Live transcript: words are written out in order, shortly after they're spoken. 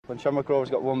When Shamrock Rovers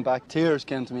got one back, tears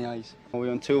came to my eyes. We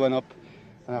went 2-1 up,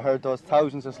 and I heard those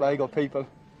thousands of Sligo people.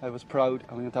 I was proud,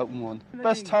 and we went out and won.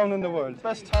 Best town in the world,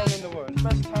 best town in the world,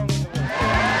 best town in the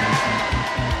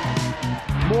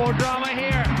world. More drama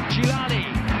here. Chilani,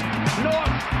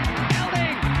 North,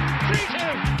 Elding,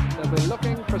 3-2. They'll be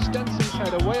looking for Stenson's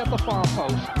head away at the far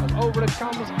post. And over it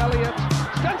comes Elliott.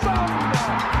 Stenson!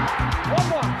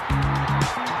 1-1.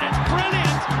 It's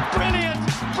brilliant, brilliant,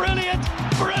 brilliant,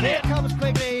 brilliant. It comes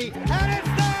quickly, and it's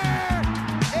there!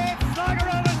 It's Sligo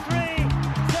Rovers 3,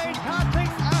 St.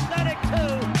 Patrick's Athletic 2,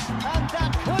 and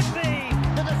that could be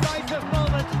the decisive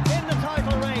moment in the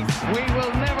title race. We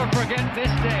will never forget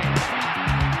this day.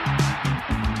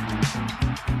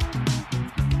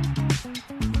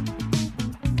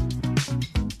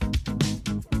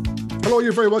 Hello,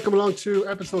 you're very welcome along to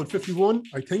episode 51,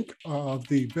 I think, of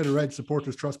the Bitter Red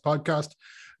Supporters Trust podcast.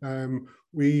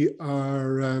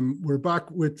 We're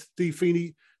back with Steve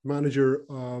Feeney, manager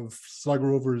of Sligo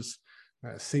Rovers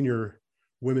senior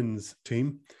women's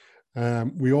team.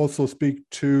 We also speak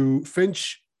to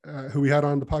Fynch, who we had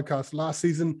on the podcast last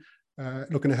season,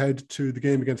 looking ahead to the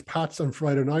game against Pats on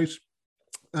Friday night.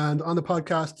 And on the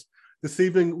podcast this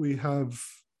evening, we have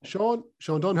Shaun.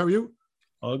 Shaun Dunn, how are you?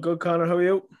 All good, Conor. How are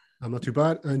you? I'm not too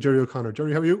bad. And Gerry O'Connor.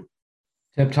 Gerry, how are you?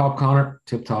 Tip top, Conor.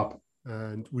 Tip top.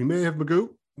 And we may have Magoo.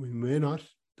 We may not,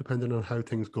 depending on how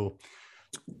things go.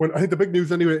 Well, I think the big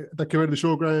news anyway that came out of the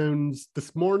showgrounds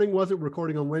this morning, was it? We're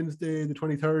recording on Wednesday, the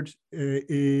 23rd, it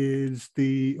is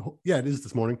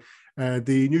this morning.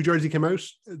 The new jersey came out,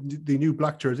 the new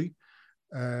black jersey.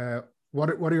 What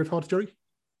are your thoughts, Gerry?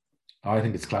 I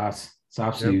think it's class. It's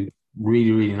absolutely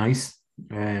really, really nice.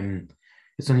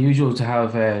 It's unusual to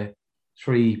have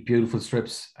 3 beautiful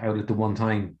strips out at the one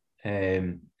time.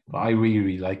 But I really,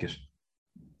 really like it.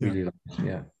 Really like it,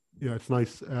 yeah. Yeah, it's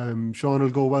nice. Shaun will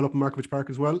go well up in Markovich Park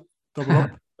as well. Double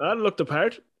up. That looked the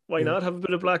part. Why not have a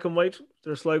bit of black and white?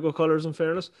 They're Sligo colours, in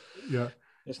fairness. Yeah.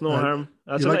 It's no harm.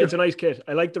 It's a nice kit.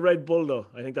 I like the red bull, though.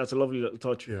 I think that's a lovely little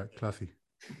touch. Yeah, classy.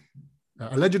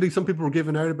 Allegedly, some people were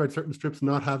giving out about certain strips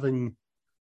not having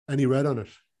any red on it.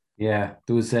 Yeah,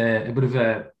 there was a bit of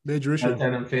a major issue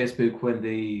down on Facebook when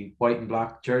the white and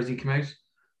black jersey came out,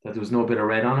 that there was no bit of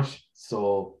red on it.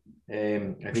 So I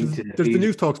think there's the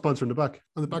news talk sponsor on the back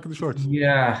of the shorts.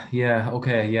 Yeah,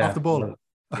 okay, yeah. Off the ball.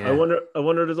 Yeah. I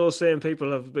wonder do those same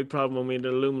people have a big problem when we had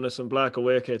the luminous and black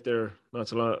away kit there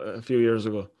a few years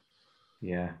ago.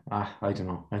 Yeah, I don't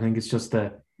know. I think it's just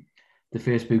the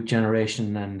Facebook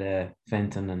generation and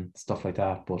Fenton and stuff like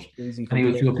that. But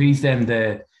anyway, to appease them,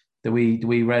 the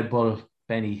wee Red Bull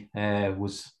Benny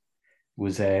was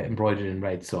embroidered in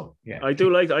red. So yeah, I do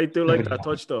like that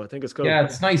touch though. I think it's cool. Yeah,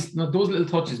 it's nice. No, those little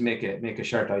touches make a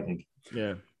shirt, I think.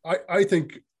 Yeah, I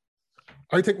think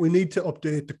we need to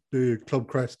update the club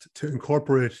crest to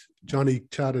incorporate Johnny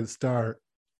Chadda's star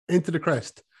into the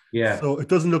crest. Yeah, so it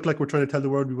doesn't look like we're trying to tell the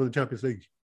world we won the Champions League.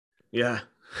 Yeah.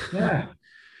 There's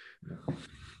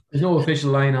no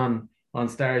official line on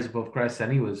stars above crests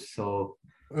anyways, so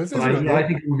I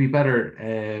think it would be better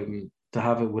to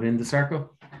have it within the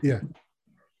circle. Yeah.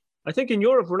 I think in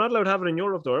Europe, we're not allowed to have it in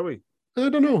Europe, though, are we? I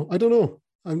don't know.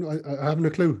 I haven't a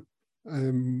clue.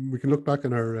 We can look back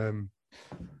on our...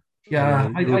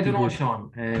 I don't know,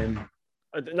 Shaun.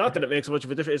 Not that it makes much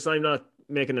of a difference. I'm not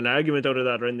making an argument out of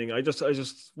that or anything. I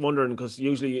just wondering, because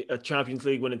usually a Champions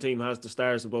League winning team has the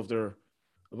stars above their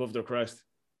crest.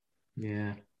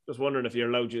 Yeah. Just wondering if you're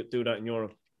allowed to do that in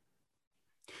Europe.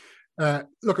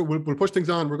 Look, we'll push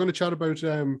things on. We're going to chat about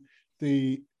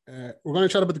the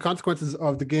consequences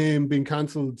of the game being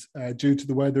cancelled due to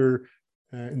the weather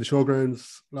in the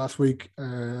showgrounds last week,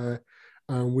 and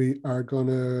we are going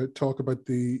to talk about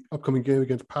the upcoming game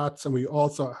against Pats, and we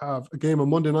also have a game on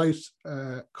Monday night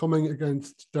coming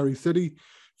against Derry City.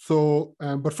 So,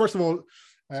 but first of all,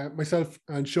 myself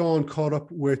and Shaun caught up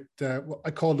with.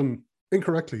 I called him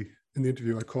incorrectly in the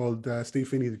interview. I called Steve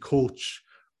Feeney the coach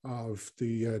of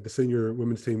the senior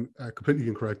women's team. Completely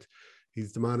incorrect.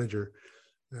 He's the manager.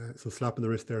 So slapping the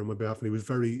wrist there on my behalf, and he was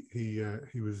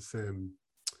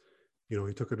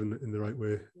he took it in the right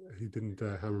way. He didn't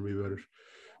hammer me about it.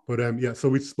 But so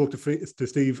we spoke to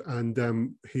Steve,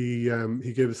 and he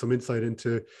gave us some insight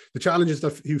into the challenges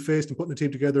that he faced in putting the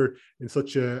team together in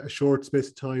such a short space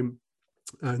of time,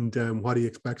 and what he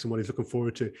expects and what he's looking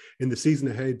forward to in the season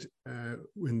ahead,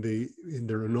 in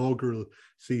their inaugural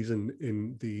season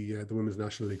in the Women's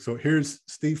National League. So here's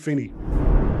Steve Feeney.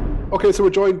 Okay, so we're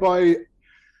joined by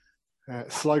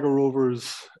Sligo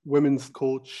Rovers women's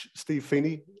coach Steve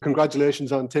Feeney.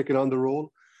 Congratulations on taking on the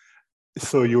role.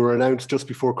 So you were announced just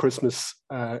before Christmas,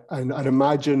 and I'd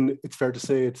imagine it's fair to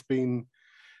say it's been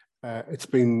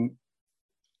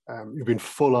You've been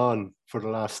full on for the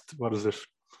last,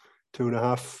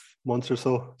 2.5 months or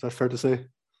so. Is that fair to say?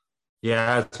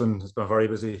 Yeah, it's been very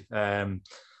busy. A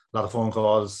lot of phone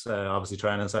calls, obviously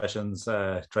training sessions,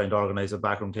 trying to organise a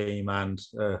backroom team and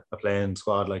a playing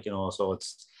squad, so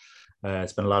it's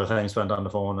been a lot of time spent on the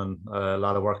phone and a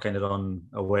lot of work kind of done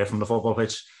away from the football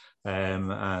pitch,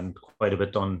 and quite a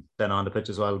bit done then on the pitch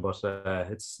as well. But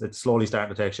it's slowly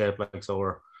starting to take shape,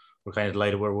 so we're kind of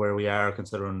delighted where we are,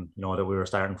 considering that we were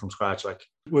starting from scratch.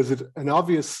 Was it an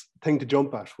obvious thing to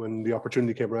jump at when the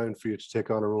opportunity came around for you to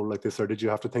take on a role like this, or did you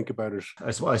have to think about it?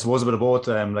 I suppose a bit of both.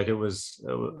 It was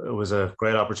a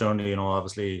great opportunity,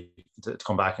 obviously to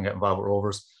come back and get involved with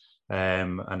Rovers,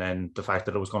 and then the fact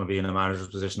that it was going to be in a manager's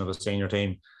position of a senior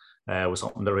team was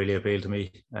something that really appealed to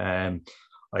me.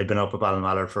 I'd been up at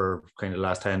Ballymallard for kind of the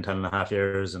last 10 and a half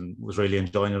years and was really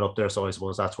enjoying it up there. So I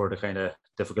suppose that's where the kind of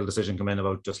difficult decision came in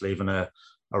about just leaving a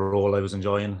role I was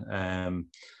enjoying.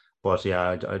 But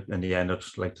yeah, in the end,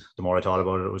 it's the more I thought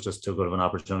about it, it was just too good of an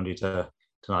opportunity to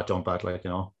not jump at,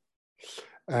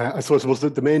 I suppose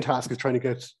the main task is trying to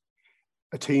get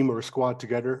a team or a squad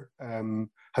together.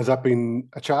 Has that been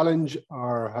a challenge,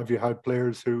 or have you had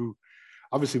players who,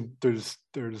 obviously there's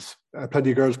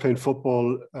plenty of girls playing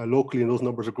football locally, and those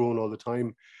numbers are growing all the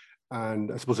time.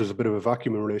 And I suppose there's a bit of a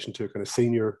vacuum in relation to kind of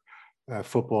senior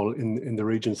football in the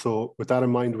region. So with that in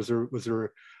mind, was there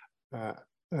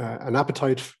an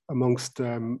appetite amongst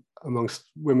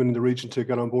women in the region to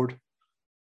get on board?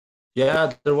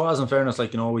 Yeah, there was, in fairness,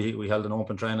 we held an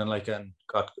open training and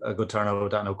got a good turnout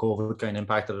of that. Now COVID kind of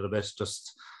impacted it a bit,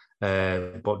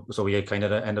 but so we kind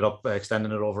of ended up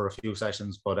extending it over a few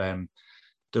sessions, but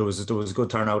there was a good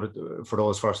turnout for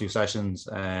those first few sessions,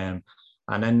 and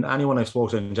then anyone I've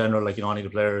spoken to in general, any of the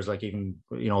players, even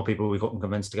people we couldn't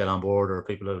convince to get on board, or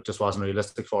people that it just wasn't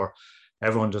realistic for,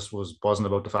 everyone just was buzzing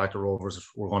about the fact that Rovers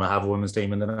were going to have a women's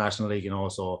team in the National League,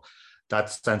 so that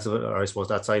sense of it, or I suppose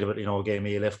that side of it, gave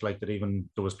me a lift, that even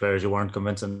there was players you weren't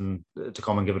convincing to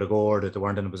come and give it a go, or that they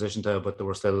weren't in a position to, but they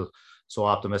were still so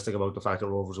optimistic about the fact that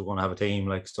Rovers were going to have a team,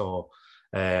 so.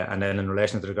 And then in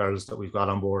relation to the girls that we've got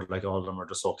on board, all of them are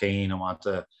just so keen and want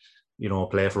to,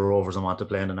 play for Rovers and want to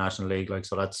play in the National League.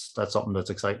 So that's something that's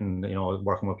exciting,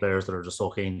 working with players that are just so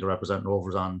keen to represent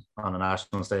Rovers on a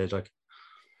national stage. I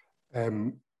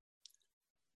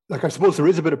suppose there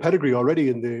is a bit of pedigree already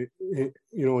in the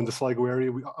Sligo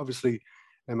area. Obviously,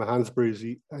 Emma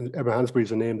Hansberry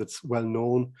is a name that's well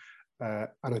known, and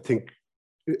I think,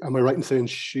 am I right in saying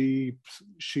she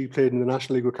played in the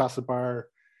National League with Castlebar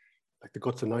the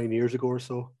guts of 9 years ago or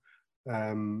so?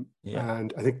 And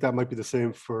I think that might be the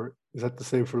same for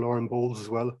Lauren Bowles as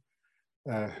well?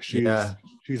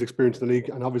 She's experienced in the league,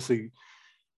 and obviously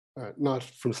not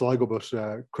from Sligo, but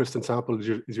Kristen Sample is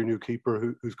your new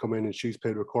keeper who's come in, and she's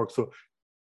played with Cork. So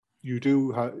you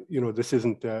do have, this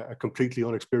isn't a completely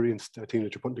unexperienced team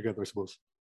that you're putting together, I suppose.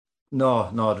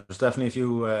 No, there's definitely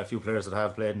a few players that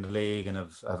have played in the league and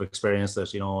have experienced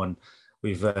it, and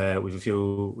we've a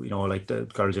few, like the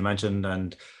girls you mentioned,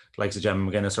 and like Gemma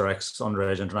McGuinness are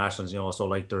ex-underage internationals, so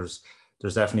there's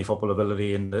definitely football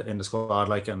ability in the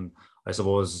squad, and I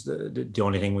suppose the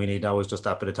only thing we need now is just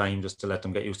that bit of time just to let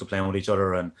them get used to playing with each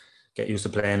other and get used to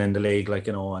playing in the league,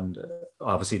 and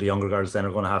obviously the younger girls then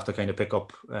are going to have to kind of pick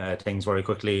up things very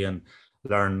quickly and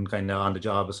learn kind of on the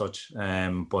job as such,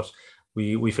 but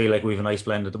we feel like we have a nice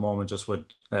blend at the moment, just with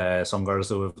some girls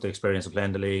who have the experience of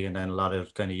playing the league, and then a lot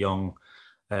of kind of young,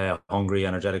 hungry,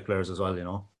 energetic players as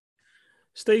well,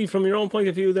 Steve, from your own point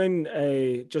of view then,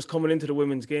 just coming into the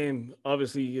women's game,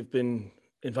 obviously you've been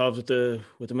involved with the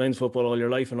men's football all your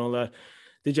life and all that.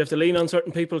 Did you have to lean on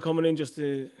certain people coming in just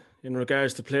in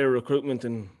regards to player recruitment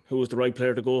and who was the right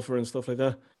player to go for and stuff like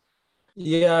that?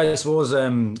 Yeah, I suppose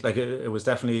it was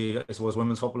definitely, I suppose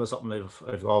women's football is something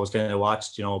I've always kind of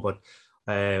watched, but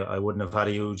I wouldn't have had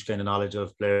a huge kind of knowledge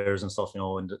of players and stuff,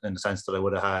 in the sense that I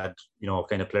would have had,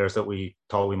 kind of players that we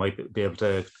thought we might be able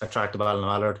to attract to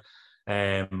Ballymallard.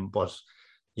 But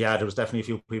yeah, there was definitely a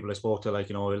few people I spoke to,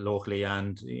 locally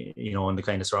and, in the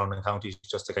kind of surrounding counties,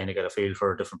 just to kind of get a feel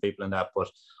for different people in that.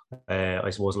 But I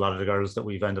suppose a lot of the girls that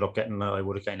we've ended up getting, I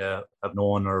would have kind of have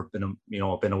known or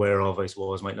been aware of, I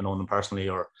suppose, might have known them personally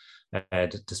or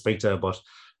to speak to. But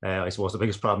I suppose the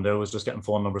biggest problem there was just getting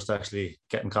phone numbers to actually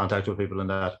get in contact with people in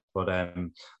that. But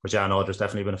yeah, no, there's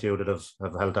definitely been a few that have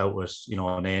helped out with,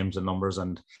 names and numbers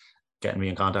and getting me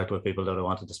in contact with people that I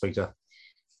wanted to speak to.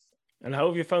 And how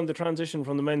have you found the transition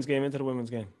from the men's game into the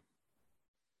women's game?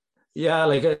 Yeah,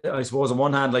 I suppose on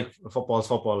one hand, football's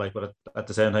football, but at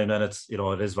the same time, then it's, it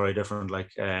is very different.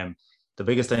 The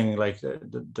biggest thing,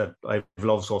 that I've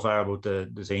loved so far about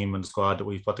the team and the squad that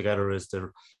we've put together is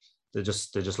they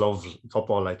just love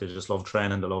football. Like they just love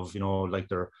training. They love, like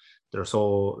they're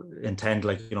so intent.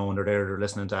 Like when they're there, they're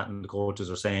listening to that, and the coaches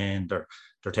are saying they're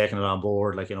taking it on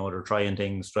board. Like they're trying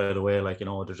things straight away. Like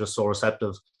they're just so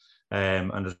receptive.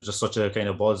 And there's just such a kind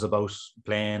of buzz about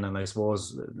playing, and I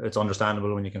suppose it's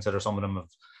understandable when you consider some of them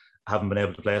haven't been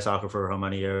able to play soccer for how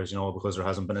many years, because there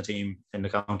hasn't been a team in the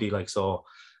county. Like so.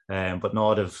 But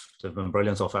no, they've been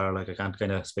brilliant so far. Like I can't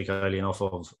kind of speak highly enough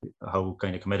of how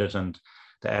kind of committed and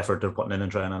the effort they're putting in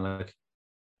training. Like,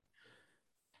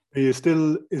 is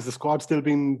the squad still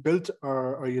being built,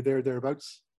 or are you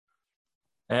thereabouts?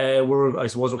 I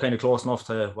suppose we're kind of close enough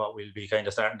to what we'll be kind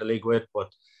of starting the league with,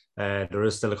 but there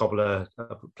is still a couple of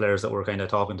players that we're kind of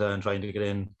talking to and trying to get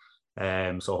in.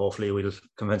 So hopefully we'll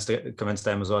convince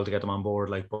them as well to get them on board.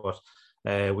 Like, but.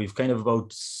 We've kind of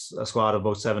about a squad of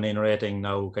about 17 or 18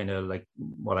 now, kind of like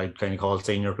what I kind of call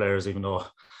senior players, even though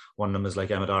one of them is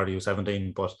like Emmet Hardy, who's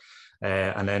 17. But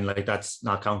and then like that's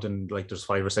not counting, like there's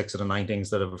 5 or 6 of the 19s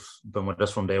that have been with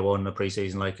us from day one in the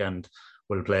pre-season, like, and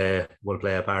will play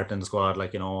a part in the squad,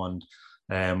 like, and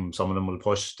some of them will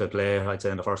push to play. I'd say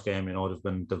in the first game, they've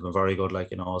been very good,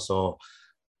 like, so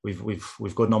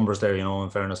we've good numbers there, in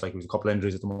fairness. Like we've a couple of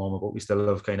injuries at the moment, but we still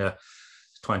have kind of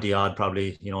 20 odd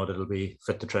probably, that'll be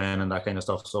fit to train and that kind of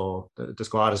stuff. So the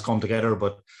squad has come together,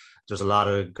 but there's a lot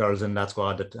of girls in that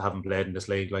squad that haven't played in this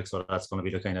league. Like, so that's going to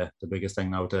be the kind of the biggest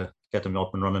thing now to get them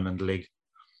up and running in the league.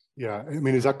 Yeah. I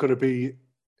mean, is that going to be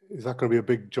a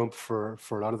big jump for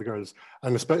a lot of the girls?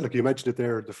 And especially, like you mentioned it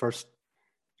there, your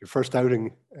first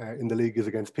outing in the league is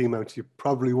against Peamount. You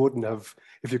probably wouldn't have,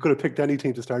 if you could have picked any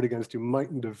team to start against, you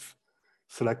mightn't have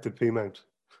selected Peamount.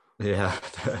 Yeah,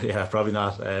 probably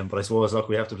not. But I suppose, look,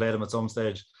 we have to play them at some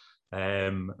stage,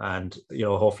 and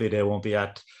hopefully they won't be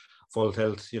at full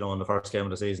tilt, in the first game of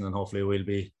the season, and hopefully we'll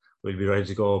be ready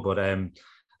to go. But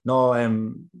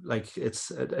like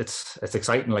it's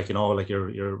exciting, like like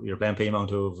you're playing Peamount,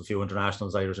 who have a few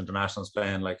internationals, Irish internationals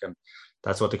playing, like, and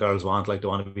that's what the girls want. Like they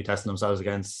want to be testing themselves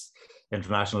against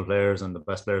international players and the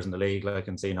best players in the league, like,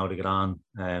 and seeing how they get on.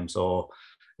 So.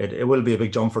 It will be a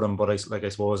big jump for them, but I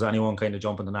suppose anyone kind of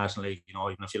jump in the National League,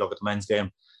 even if you look at the men's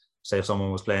game, say if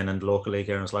someone was playing in the local league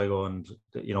here in Sligo and,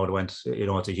 they went,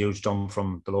 it's a huge jump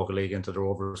from the local league into the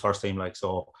Rovers first team. Like,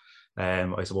 so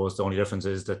I suppose the only difference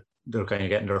is that they're kind of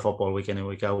getting their football week in and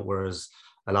week out, whereas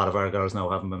a lot of our girls now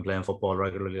haven't been playing football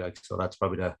regularly. Like, so that's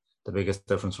probably the biggest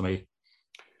difference for me.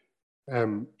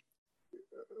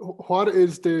 What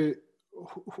is the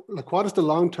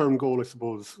long-term goal, I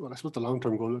suppose? Well, I suppose the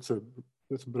long-term goal, it's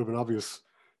a bit of an obvious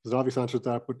answer to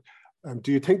that, but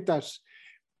do you think that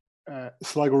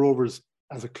Sligo Rovers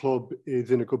as a club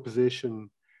is in a good position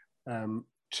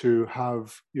to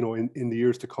have, in the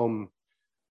years to come,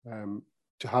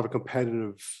 to have a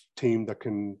competitive team that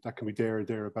can be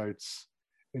thereabouts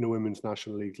in a women's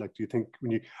national league? Like, do you think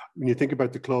when you think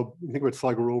about the club, you think about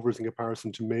Sligo Rovers in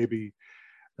comparison to maybe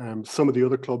some of the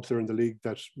other clubs that are in the league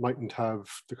that mightn't have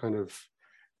the kind of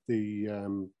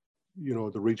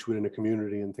the reach within a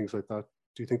community and things like that?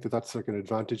 Do you think that that's like an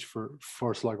advantage for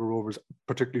Sligo Rovers,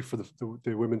 particularly for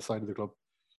the women's side of the club?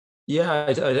 Yeah,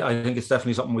 I think it's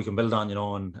definitely something we can build on,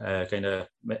 and kind of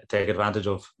take advantage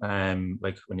of.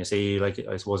 Like when you see, like,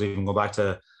 I suppose even go back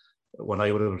to when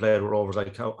I would have played with Rovers,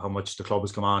 like how much the club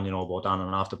has come on, both on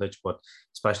and off the pitch, but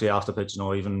especially off the pitch,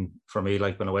 even for me,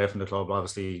 like, been away from the club,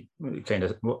 obviously kind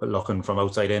of looking from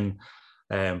outside in,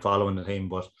 following the team,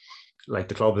 but like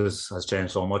the club has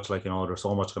changed so much, like, there's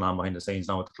so much going on behind the scenes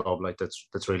now with the club, like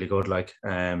that's really good, like,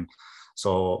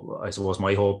 so I suppose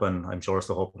my hope, and I'm sure it's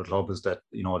the hope of the club, is that,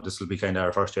 this will be kind of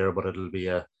our first year, but it'll be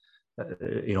it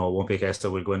won't be a case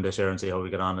that we'll go in this year and see how we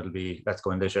get on. It'll be, let's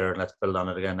go in this year and let's build on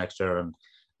it again next year, and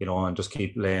and just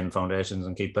keep laying foundations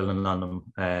and keep building on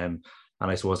them. And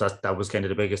I suppose that was kind of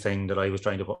the biggest thing that I was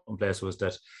trying to put in place, was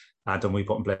that Anthem we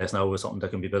put in place now was something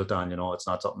that can be built on. It's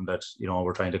not something that,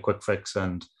 we're trying to quick fix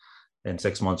and in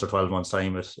 6 months or 12 months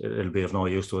time, it'll be of no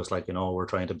use to us. Like, we're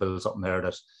trying to build something there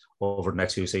that over the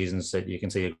next few seasons that you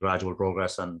can see a gradual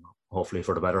progress, and hopefully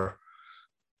for the better.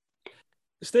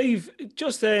 Steve,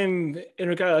 just in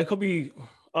regard, I could be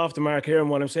off the mark here in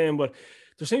what I'm saying, but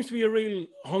there seems to be a real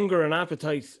hunger and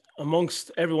appetite amongst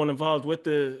everyone involved with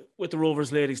the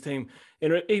Rovers ladies team.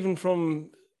 Even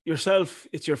from yourself,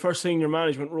 it's your first senior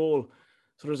management role,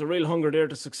 so there's a real hunger there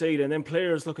to succeed. And then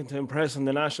players looking to impress in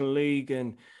the National League,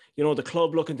 and the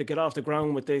club looking to get off the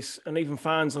ground with this, and even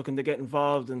fans looking to get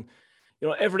involved. And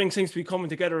everything seems to be coming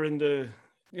together in the.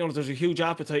 There's a huge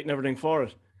appetite and everything for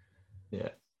it.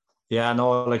 Yeah.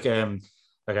 No, like I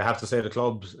have to say, the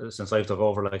club, since I've took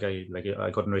over, like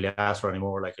I couldn't really ask for any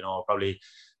more. Like, probably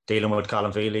dealing with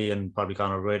Colin Feely and probably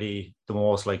Conor Grady the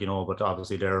most, like, but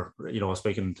obviously they're,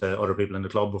 speaking to other people in the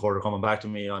club before they're coming back to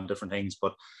me on different things,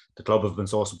 but the club have been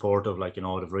so supportive, like,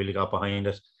 they've really got behind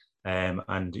it.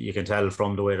 And you can tell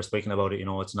from the way they're speaking about it,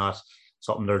 it's not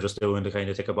something they're just doing to kind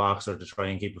of tick a box or to try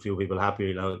and keep a few people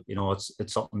happy.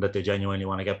 It's something that they genuinely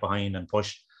want to get behind and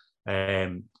push.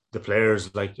 The players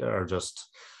are just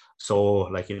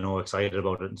so excited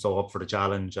about it and so up for the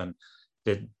challenge, and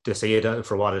they see it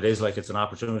for what it is. Like, it's an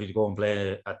opportunity to go and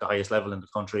play at the highest level in the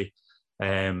country.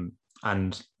 And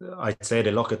I'd say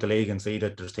they look at the league and see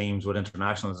that there's teams with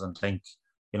internationals and think,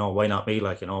 why not me?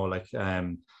 We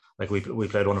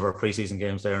played one of our pre-season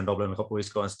games there in Dublin a couple of weeks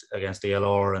ago against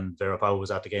DLR, and Vera Pauw was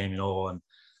at the game, and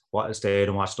stayed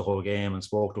and watched the whole game and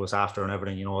spoke to us after and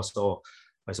everything, So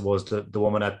I suppose the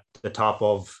woman at the top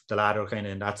of the ladder, kind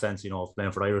of in that sense,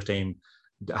 playing for the Irish team,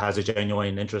 has a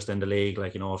genuine interest in the league.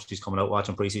 If she's coming out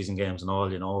watching pre-season games and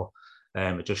all,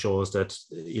 it just shows that,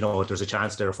 there's a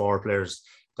chance there for players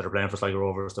that are playing for Sligo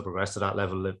Rovers to progress to that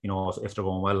level, if they're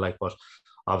going well. But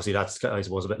obviously that's, I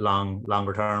suppose, a bit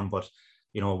longer term, but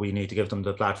we need to give them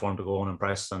the platform to go and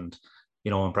impress, and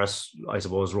impress, I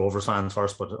suppose, Rovers fans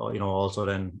first, but also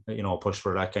then push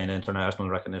for that kind of international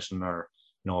recognition or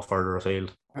further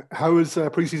afield. How is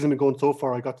pre-season going so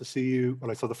far? I got to see you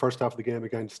when I saw the first half of the game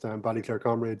against Ballyclare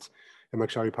Comrades in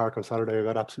McSharry Park on Saturday. I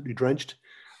got absolutely drenched.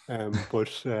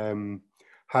 But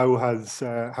how is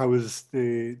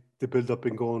the build-up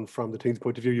been going from the team's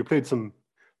point of view? You played some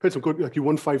good, like you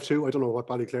won 5-2. I don't know what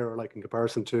Ballyclare are like in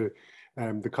comparison to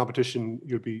the competition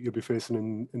you'll be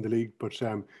facing in the league, but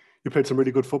you played some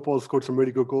really good football, scored some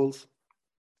really good goals.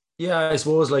 Yeah, I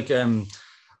suppose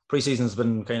pre-season's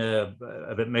been kind of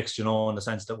a bit mixed, in the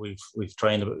sense that we've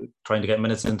trying to get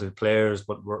minutes into players,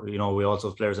 but we also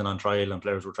have players in on trial, and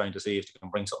players we're trying to see if they can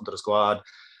bring something to the squad.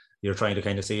 You're trying to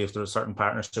kind of see if there's certain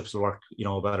partnerships that work,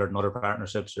 better than other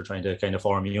partnerships. You're trying to kind of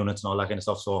form units and all that kind of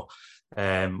stuff. So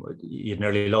you'd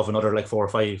nearly love another 4 or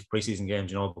 5 preseason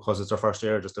games, because it's our first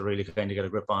year, just to really kind of get a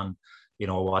grip on,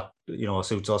 what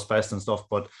suits us best and stuff.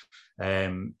 But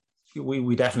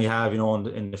we definitely have,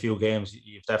 in the few games,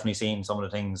 you've definitely seen some of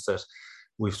the things that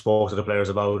we've spoke to the players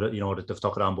about, that they've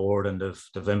took it on board and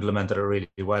they've implemented it really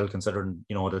well, considering,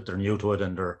 that they're new to it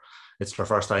and it's their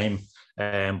first time.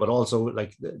 But also,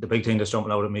 the big thing that's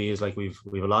jumping out at me is we've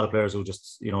a lot of players who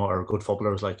just, are good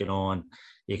footballers, and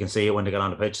you can see it when they get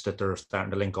on the pitch that they're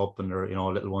starting to link up and they're,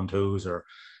 little 1-2s or,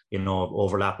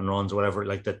 overlapping runs or whatever,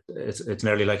 that it's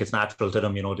nearly it's natural to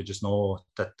them, they just know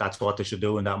that that's what they should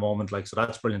do in that moment. So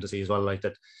that's brilliant to see as well,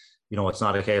 that, it's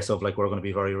not a case of we're going to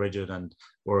be very rigid and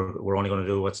we're only going to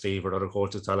do what Steve or other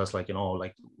coaches tell us.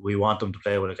 We want them to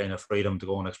play with a kind of freedom to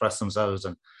go and express themselves,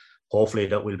 and hopefully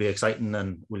that will be exciting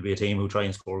and we'll be a team who try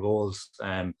and score goals.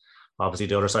 Obviously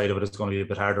the other side of it is going to be a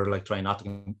bit harder, trying not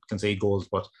to concede goals,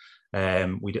 but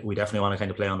we definitely want to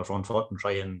kind of play on the front foot and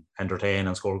try and entertain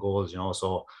and score goals,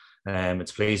 So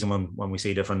it's pleasing when we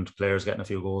see different players getting a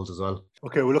few goals as well.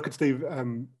 Okay, well, look at Steve.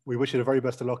 We wish you the very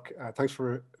best of luck. Thanks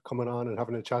for coming on and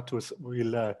having a chat to us.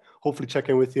 We'll hopefully check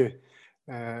in with you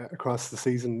across the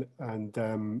season, and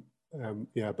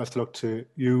best of luck to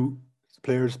you,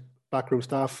 players, backroom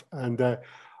staff, and I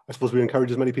suppose we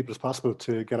encourage as many people as possible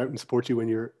to get out and support you when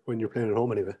you're playing at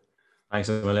home anyway. Thanks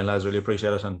a million, lads. Really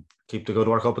appreciate it, and keep the good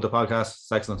work up with the podcast.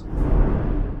 It's excellent.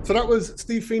 So that was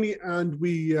Steve Feeney, and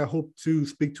we hope to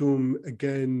speak to him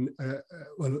again.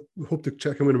 We hope to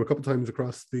check in with him a couple of times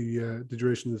across the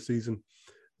duration of the season.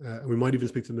 And we might even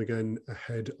speak to him again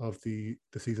ahead of the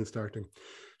season starting.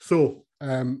 So,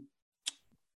 the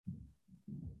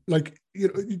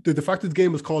fact that the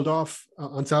game was called off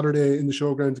on Saturday in the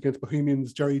showgrounds against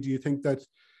Bohemians, Gerry, do you think that,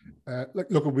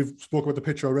 look, we've spoken about the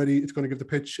pitch already, it's going to give the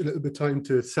pitch a little bit of time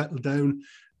to settle down.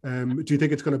 Do you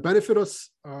think it's going to benefit us,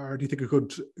 or do you think it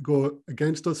could go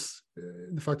against us,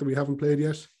 the fact that we haven't played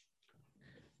yet?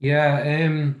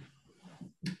 Yeah,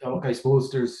 look, I suppose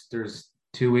there's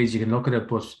two ways you can look at it,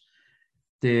 but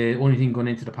the only thing going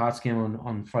into the Pats game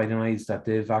on Friday night is that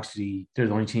they're the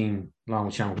only team, along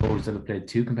with Shaun and Conor, that have played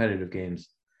 2 competitive games,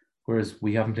 whereas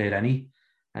we haven't played any.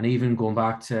 And even going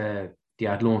back to the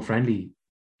Athlone friendly,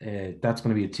 that's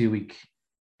going to be a 2-week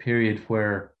period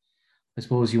where I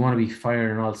suppose you want to be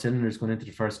firing on all cylinders going into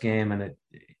the first game, and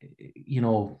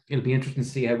it'll be interesting to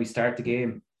see how we start the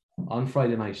game on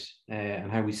Friday night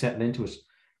and how we settle into it.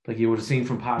 Like you would have seen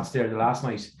from Pats there the last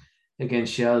night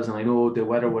against Shells, and I know the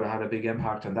weather would have had a big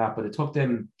impact on that, but it took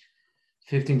them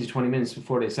 15 to 20 minutes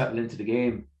before they settled into the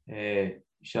game.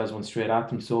 Shells went straight at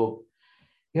them. So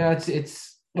yeah,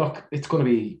 it's going to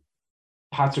be,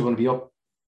 Pats are going to be up,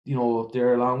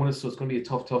 they're along with us, so it's going to be a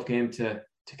tough game to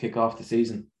kick off the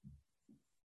season.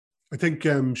 I think,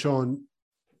 Shaun,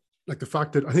 like the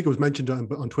fact that I think it was mentioned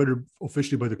on Twitter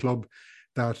officially by the club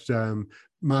that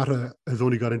Mata has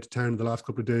only got into town in the last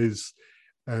couple of days.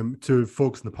 To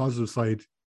focus on the positive side,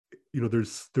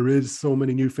 there is so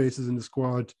many new faces in the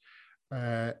squad.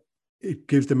 It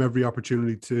gives them every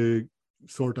opportunity to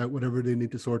sort out whatever they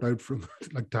need to sort out, from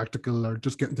like tactical or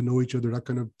just getting to know each other,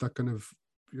 that kind of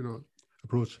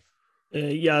approach.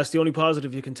 It's the only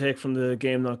positive you can take from the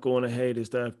game not going ahead is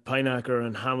that Pynacker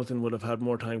and Hamilton would have had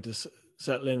more time to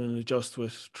settle in and adjust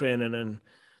with training and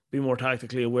be more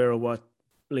tactically aware of what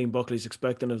Liam Buckley's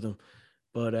expecting of them.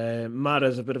 But Matt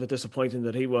is a bit of a disappointing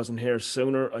that he wasn't here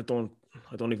sooner. I don't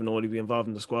even know would he be involved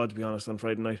in the squad, to be honest, on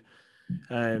Friday night.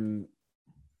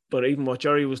 But even what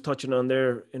Gerry was touching on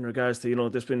there in regards to,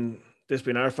 this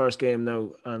been our first game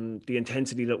now, and the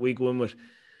intensity that we go in with.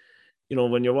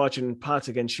 When you're watching Pats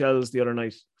against Shells the other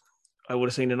night, I would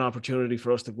have seen an opportunity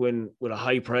for us to win with a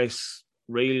high press,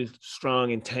 real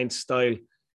strong, intense style,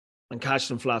 and catch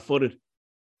them flat-footed.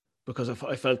 Because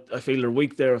I feel they're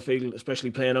weak there. I feel,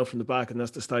 especially playing out from the back, and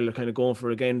that's the style they're kind of going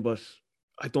for again. But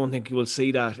I don't think you will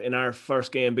see that in our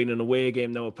first game being an away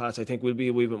game now with Pats. I think we'll be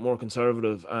a wee bit more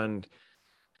conservative, and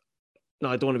no,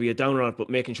 I don't want to be a downer on it, but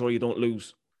making sure you don't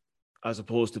lose, as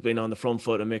opposed to being on the front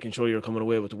foot and making sure you're coming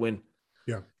away with the win.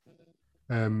 Yeah.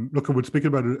 Look, I would speak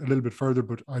about it a little bit further,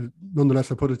 but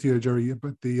nonetheless, I put it to you, Gerry,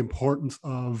 about the importance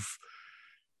of,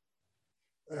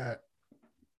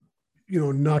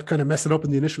 not kind of mess it up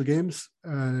in the initial games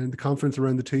and the confidence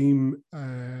around the team. We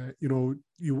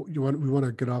want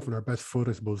to get off on our best foot,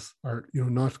 I suppose, or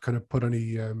not kind of put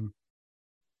any,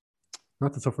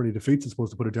 not to suffer any defeats, I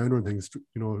suppose, to put it down on things,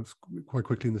 quite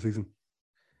quickly in the season.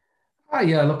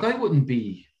 Yeah, look, I'm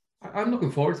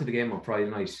looking forward to the game on Friday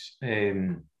night.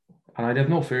 And I'd have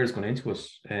no fears going into it.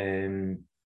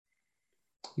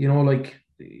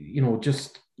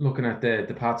 Just looking at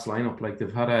the Pats lineup, like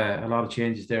they've had a lot of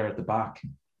changes there at the back.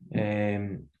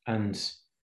 And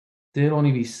they'll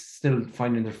only be still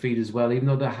finding their feet as well, even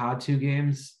though they had 2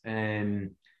 games. There's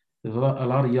a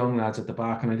lot of young lads at the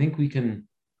back. And I think we can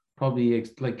probably,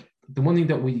 the one thing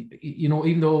that we,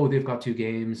 even though they've got 2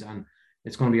 games and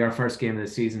it's going to be our first game of the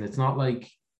season, it's not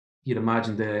like you'd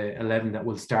imagine the 11 that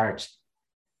will start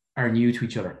are new to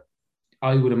each other.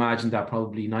 I would imagine that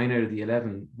probably 9 out of the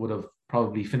 11 would have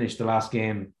probably finished the last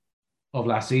game of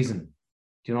last season. Do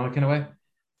you know that kind of way?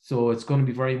 So it's going to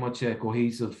be very much a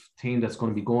cohesive team that's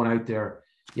going to be going out there.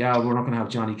 Yeah, we're not going to have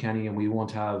Johnny Kenny and we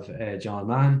won't have John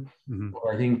Mann. Mm-hmm. But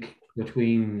I think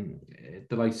between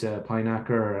the likes of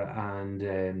Pynacker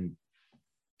and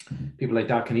people like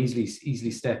that can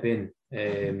easily step in.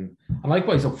 And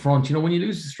likewise up front, when you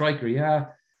lose the striker,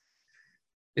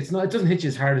 it doesn't hit you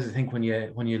as hard as I think when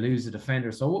you lose the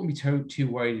defender. So I wouldn't be too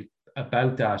worried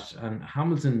about that. And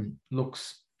Hamilton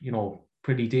looks,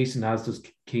 pretty decent, as does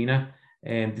Keena.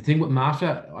 The thing with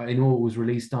Mata, I know it was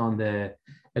released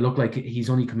it looked like he's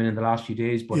only come in the last few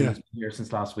days, but he's been here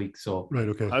since last week. So right,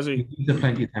 okay. Has he? He's had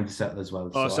plenty of time to settle as well.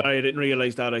 Oh, sorry, I didn't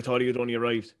realise that. I thought he had only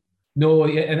arrived. No,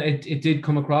 and it did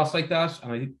come across like that,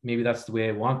 and I think maybe that's the way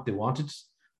they wanted.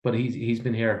 But he's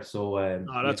been here, so.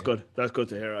 That's good. That's good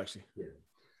to hear, actually. Yeah.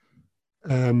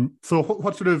 So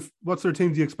what sort of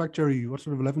team do you expect, Gerry? What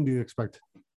sort of 11 do you expect?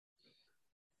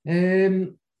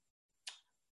 Pynacker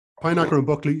and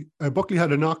Buckley. Buckley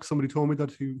had a knock. Somebody told me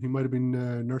that he might have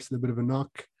been nursing a bit of a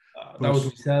knock. That was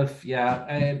myself.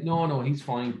 Yeah. No, he's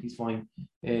fine. He's fine.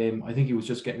 I think he was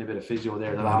just getting a bit of physio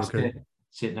there the last day,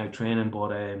 sitting out training. But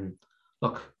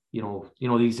look,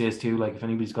 these days too. Like if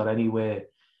anybody's got any way,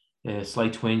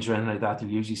 slight twinge or anything like that, they'll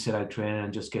usually sit out training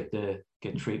and just get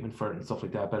treatment for it and stuff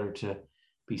like that. Better to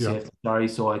be safe than sorry.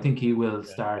 So I think he will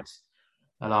start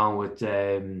along with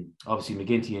obviously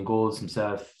McGinty and goals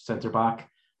himself, centre back.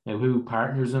 Now who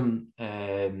partners him,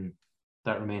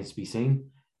 that remains to be seen.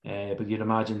 But you'd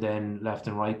imagine then left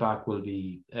and right back will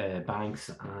be Banks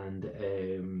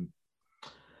and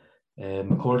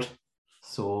McCourt.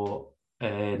 So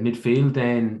midfield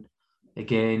then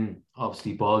again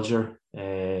obviously Bolger,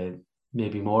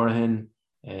 maybe Morahan,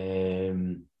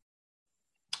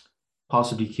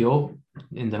 possibly Keogh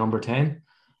in the number 10,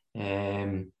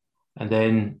 and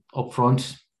then up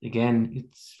front again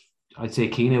I'd say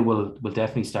Keena will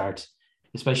definitely start,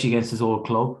 especially against his old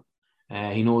club.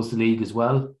 He knows the league as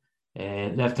well.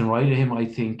 Left and right of him I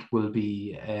think will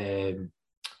be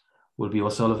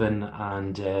O'Sullivan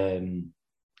and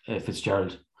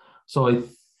Fitzgerald. So I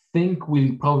think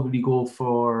we'll probably go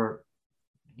for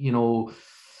a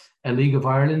League of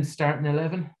Ireland starting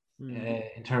 11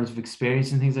 in terms of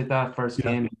experience and things like that. First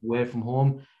game away from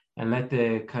home, and let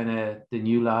the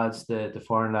new lads, the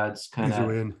foreign lads, kind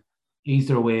of ease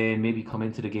their way and maybe come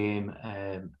into the game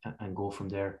and go from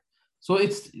there. So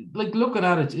it's like looking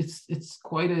at it, it's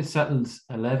quite a settled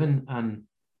 11 and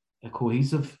a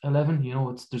cohesive 11. You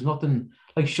know, there's nothing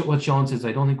like what Shaun says.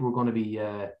 I don't think we're going to be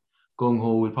gung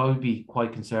ho. We'll probably be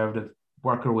quite conservative,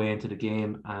 work our way into the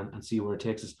game and see where it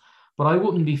takes us. But I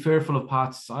wouldn't be fearful of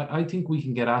Pats. I think we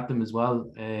can get at them as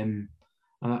well. And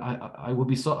I would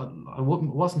be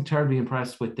wasn't terribly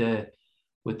impressed with the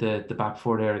back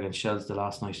four there against Shells the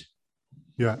last night.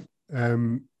 Yeah.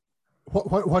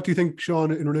 What do you think,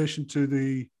 Shaun, in relation to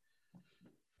the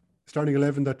starting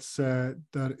 11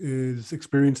 that is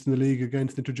experienced in the league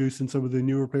against introducing some of the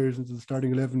newer players into the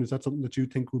starting 11? Is that something that you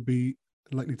think would be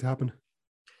likely to happen?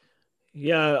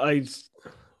 Yeah,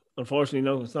 unfortunately,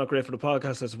 no, it's not great for the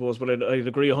podcast, I suppose, but I'd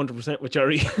agree 100% with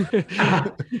Gerry.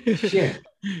 Yeah.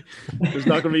 There's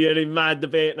not going to be any mad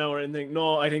debate now or anything.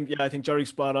 No, I think Gerry's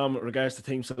spot on with regards to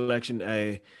team selection.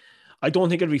 I don't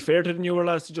think it'd be fair to the newer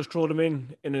lads to just throw them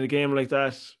in a game like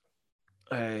that.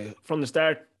 From the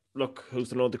start, look, who's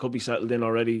to know, they could be settled in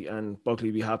already and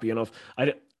Buckley be happy enough.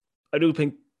 I do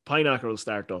think Pineacker will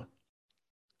start, though.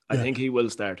 I think he will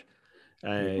start.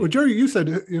 Well, Gerry, you said,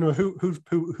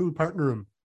 who'll partner him.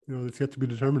 It's yet to be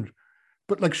determined.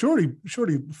 But like, surely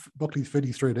Buckley's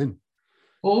fitting straight in.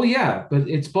 Oh yeah, but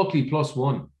it's Buckley plus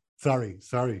one. Sorry.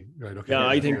 Right, okay. Yeah,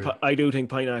 I do think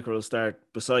Pineacker will start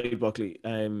beside Buckley.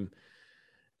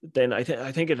 Then I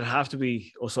think it'd have to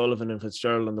be O'Sullivan and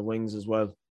Fitzgerald on the wings as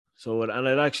well. So, and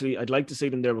I'd like to see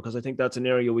them there because I think that's an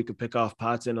area we could pick off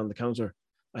Pats in on the counter.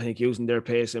 I think using their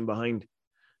pace in behind,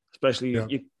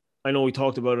 especially I know we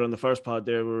talked about it on the first pod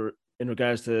there, were in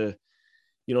regards to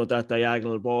that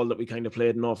diagonal ball that we kind of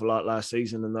played an awful lot last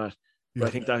season and that. But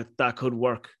I think that could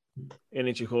work in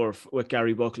Inchicore with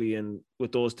Gary Buckley and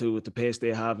with those two, with the pace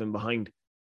they have in behind.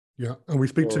 Yeah, and we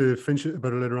speak to Fynch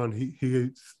about it later on. He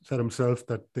said himself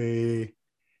that they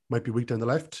might be weak down the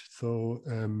left. So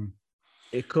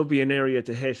it could be an area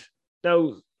to hit.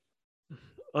 Now,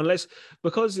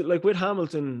 because like with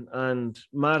Hamilton and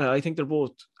Mata, I think they're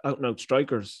both out and out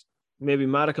strikers. Maybe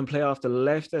Mata can play off the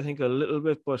left, I think, a little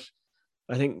bit, but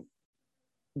I think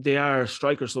they are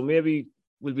strikers. So maybe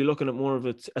we'll be looking at more of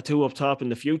a two up top in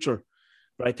the future.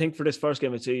 But I think for this first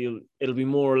game, it'll be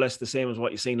more or less the same as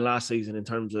what you've seen last season in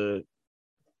terms of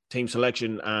team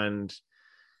selection and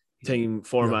team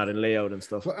format and layout and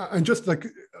stuff. And just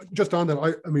on that,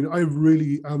 I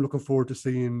really am looking forward to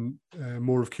seeing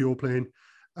more of Keogh playing.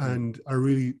 And I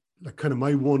really kind of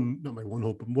one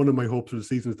of my hopes for the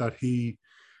season is that he,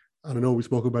 and I know we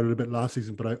spoke about it a bit last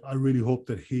season, but I really hope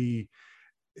that he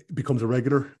becomes a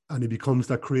regular and he becomes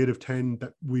that creative 10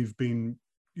 that we've been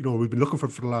looking for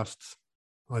the last,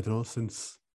 I don't know,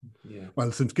 since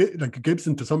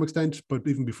Gibson to some extent, but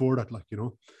even before that,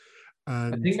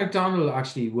 And I think McDonald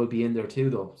actually will be in there too,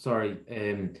 though. Sorry,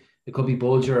 it could be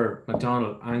Bolger,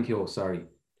 McDonald, and Keogh. Sorry,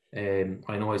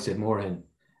 I know I said Moorhen.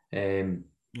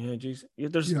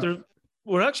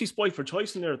 We're actually spoiled for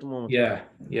choice in there at the moment. Yeah,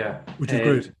 which is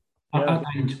great.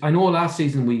 And I know last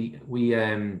season we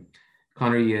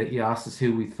Conor, you asked us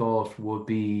who we thought would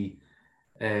be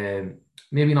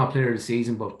maybe not player of the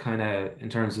season, but kind of in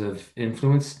terms of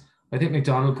influence. I think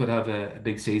McDonald could have a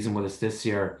big season with us this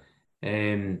year.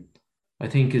 I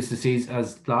think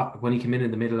when he came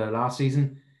in the middle of last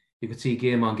season, you could see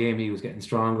game on game he was getting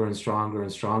stronger and stronger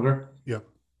and stronger. Yeah.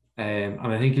 And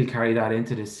I think he'll carry that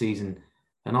into this season.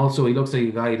 And also he looks like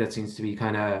a guy that seems to be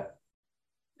kind of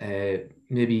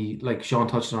maybe like Shaun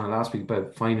touched on it last week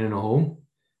about finding a home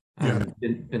and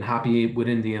been happy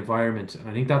within the environment. And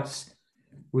I think that's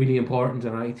really important.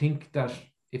 And I think that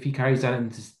if he carries that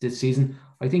into this season,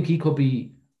 I think he could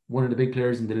be one of the big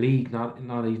players in the league, not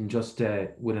even just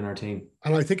within our team.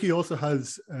 And I think he also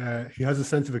has a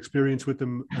sense of experience with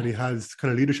him, and he has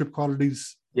kind of leadership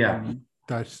qualities.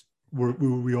 That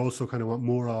we also kind of want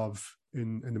more of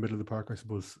in the middle of the park, I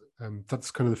suppose.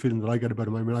 That's kind of the feeling that I get about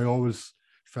him. I mean, I always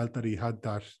felt that he had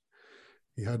that.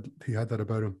 He had that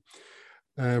about him.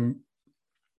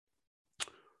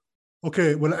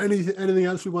 Okay. Well, anything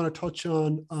else we want to touch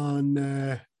on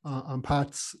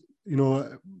Pat's?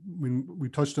 We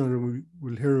touched on it, and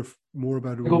we'll hear more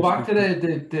about it. Go back to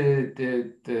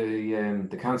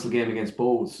the cancel game against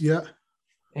Bows. Yeah.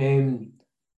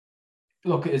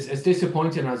 Look, as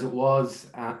disappointing as it was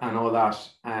and all that,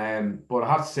 but I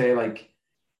have to say,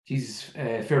 Jesus,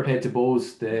 fair play to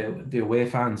Bows, the away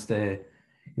fans, they'd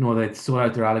sort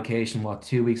out their allocation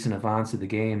 2 weeks in advance of the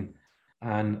game,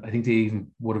 and I think they even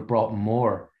would have brought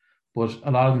more, but a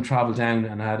lot of them travelled down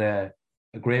and had a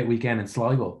great weekend in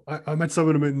Sligo. I met some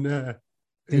of them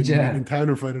in town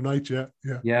on Friday night.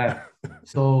 Yeah.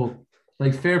 So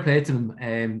like fair play to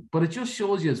them. But it just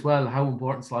shows you as well how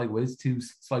important Sligo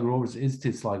Rovers is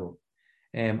to Sligo.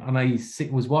 And I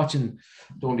was watching,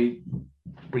 don't be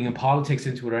bringing politics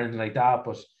into it or anything like that,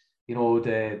 but you know,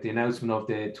 the announcement of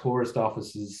the tourist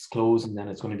office is closing and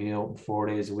it's going to be open 4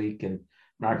 days a week. And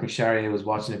Mark McSharry was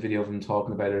watching a video of him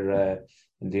talking about it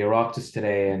in the Oireachtas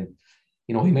today, and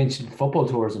you know, he mentioned football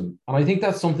tourism, and I think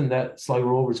that's something that Sligo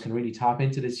Rovers can really tap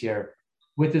into this year.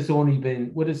 With us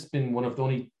being one of the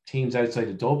only teams outside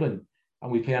of Dublin,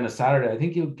 and we play on a Saturday, I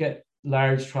think you'll get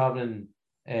large travelling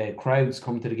crowds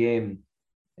come to the game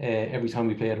every time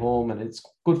we play at home, and it's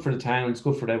good for the town, it's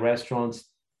good for the restaurants,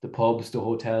 the pubs, the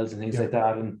hotels, and things like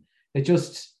that. And it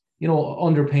just, you know,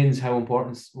 underpins how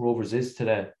important Rovers is to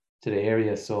the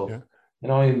area. So you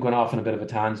know, I'm going off on a bit of a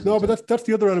tangent. No, but that's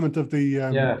the other element of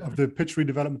the pitch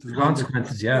redevelopment as well.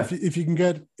 Consequences, If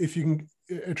you can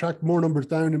attract more numbers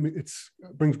down, I mean, it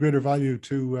brings greater value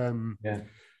to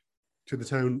the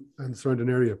town and surrounding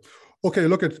area. Okay,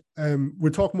 look at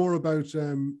we'll talk more about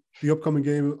the upcoming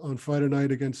game on Friday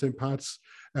night against St. Pat's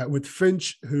with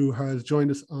Fynch, who has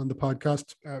joined us on the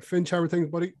podcast. Fynch, how are things,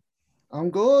 buddy? I'm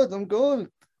good. I'm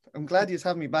glad you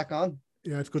having me back on.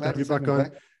 Yeah, it's good to have you back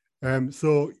on.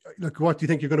 So, look, what do you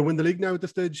think? You're going to win the league now at this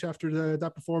stage after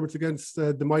that performance against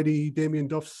the mighty Damien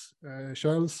Duff's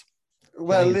Shells?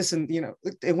 Well, listen, you know,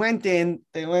 they went in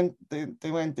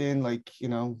like, you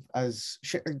know, as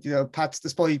you know, Pats,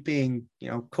 despite being, you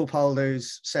know, cup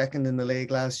holders, second in the league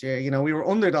last year. You know, we were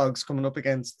underdogs coming up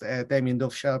against Damien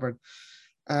Duff Shelburne,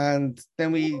 and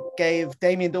then we gave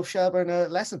Damien Duff Shelburne a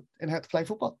lesson in how to play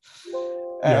football.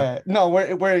 No,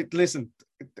 we're listen.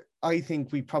 I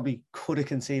think we probably could have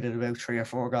conceded about 3 or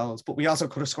 4 goals, but we also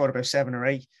could have scored about 7 or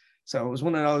 8. So it was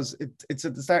one of those. It's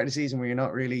at the start of the season where you're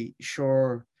not really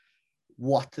sure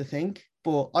what to think.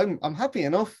 But I'm happy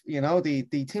enough. You know, the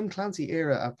Tim Clancy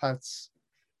era at Pats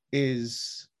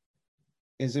is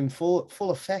in full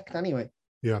effect anyway.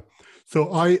 Yeah.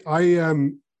 So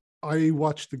I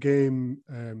watched the game,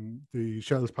 the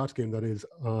Shells Pats game, that is,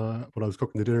 when I was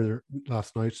cooking the dinner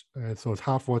last night. So I was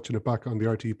half watching it back on the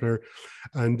RT player.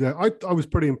 And I was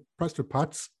pretty impressed with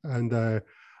Pats. And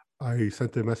I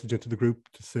sent a message into the group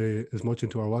to say as much,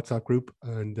 into our WhatsApp group.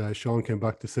 And Shaun came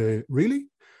back to say, really?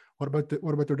 What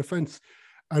about their defence?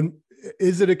 And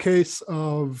is it a case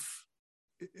of,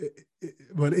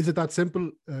 well, is it that simple?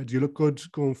 Do you look good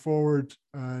going forward?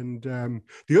 And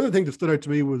the other thing that stood out to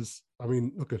me was, I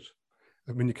mean,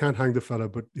 you can't hang the fella,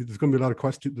 but there's going to be a lot of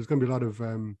questions. There's going to be a lot of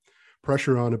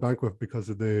pressure on a Banquet because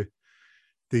of the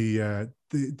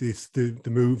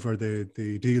move or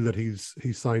the deal that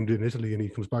he's signed in Italy, and he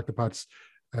comes back to Pats.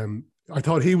 I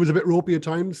thought he was a bit ropey at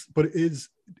times, but is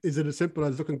it as simple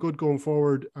as looking good going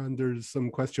forward and there's some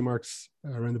question marks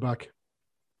around the back?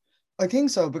 I think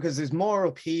so, because there's more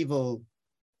upheaval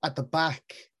at the back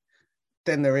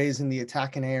than there is in the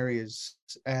attacking areas.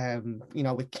 You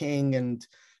know, with King and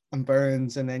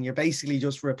Burns, and then you're basically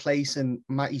just replacing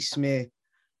Matty Smith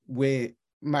with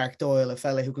Mark Doyle, a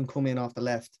fella who can come in off the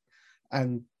left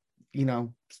and, you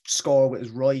know, score with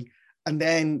his right. And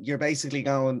then you're basically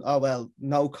going, oh, well,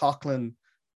 no Coughlin,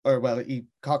 or well,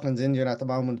 Coughlin's injured at the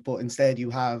moment, but instead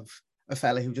you have a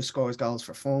fella who just scores goals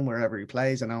for fun wherever he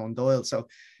plays, and Owen Doyle. So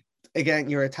again,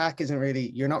 your attack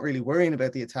you're not really worrying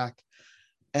about the attack.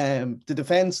 The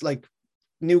defense, like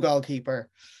new goalkeeper,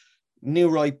 new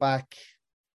right back.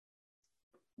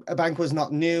 Bank was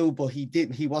not new, but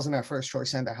he wasn't our first choice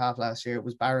centre half last year. It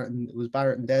was Barrett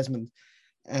and Desmond.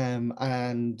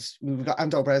 And we've got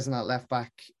Anto Breslin at left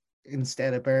back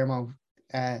instead of Bermo.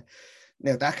 Now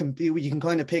that can be, you can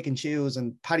kind of pick and choose,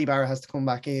 and Paddy Barrett has to come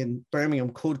back in. Birmingham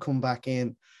could come back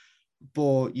in,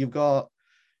 but you've got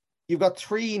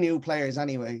 3 new players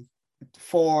anyway.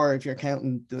 4 if you're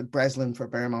counting the Breslin for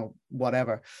Bermo,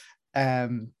 whatever.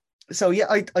 So yeah,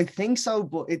 I think so,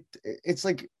 but it's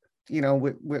like, you know,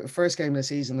 with first game of the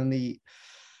season, and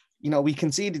we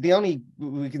conceded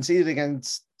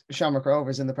against Shamrock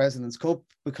Rovers in the President's Cup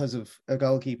because of a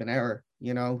goalkeeping error.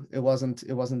 You know, it wasn't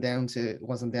down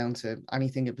to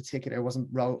anything in particular. It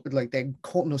wasn't like they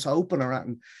cutting us open or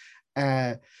anything.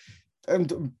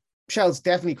 And Shells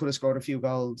definitely could have scored a few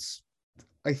goals.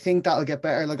 I think that'll get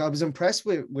better. Like, I was impressed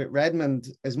with Redmond,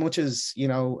 as much as, you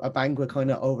know, a Banquet kind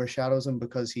of overshadows him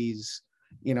because he's,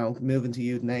 you know, moving to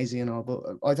euthanasia and all. But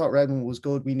I thought Redmond was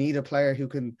good. We need a player who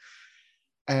can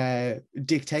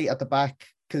dictate at the back,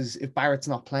 because if Barrett's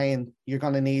not playing, you're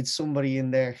going to need somebody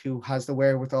in there who has the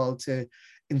wherewithal to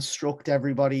instruct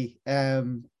everybody.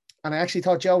 And I actually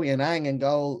thought Joey Anang in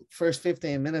goal, first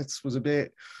 15 minutes was a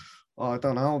bit, I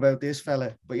don't know about this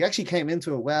fella, but he actually came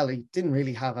into it well. He didn't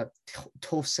really have a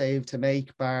tough save to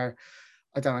make, bar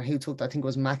I don't know who took that. I think it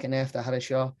was McInnes that had a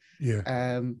shot.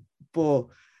 Yeah. But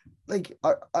like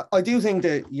I do think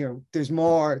that there's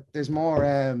more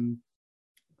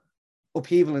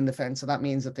upheaval in defence, so that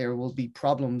means that there will be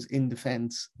problems in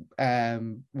defence,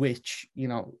 which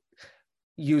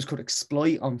you could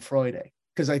exploit on Friday,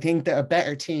 because I think that a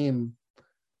better team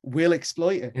will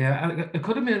exploit it. Yeah, it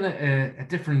could have been a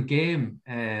different game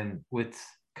with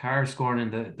Carr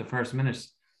scoring in the first minute.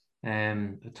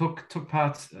 It took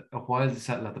Pat a while to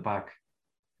settle at the back.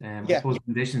 I suppose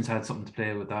conditions had something to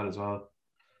play with that as well.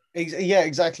 Yeah,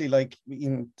 exactly. Like,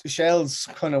 Shells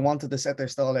kind of wanted to set their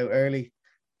stall out early.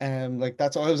 Like,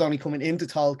 that's why I was only coming into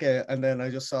Talca, and then I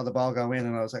just saw the ball go in,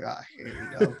 and I was like, here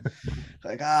we go.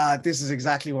 Like, this is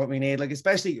exactly what we need. Like,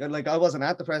 especially, like, I wasn't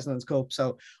at the President's Cup,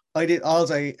 so I did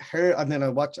all I heard, and then I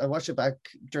watched it back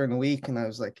during the week, and I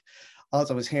was like, all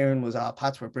I was hearing was,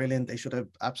 Pats were brilliant. They should have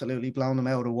absolutely blown them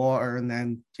out of the water, and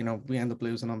then we end up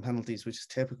losing on penalties, which is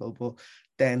typical. But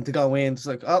then to go in, it's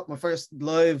like, my first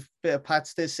live bit of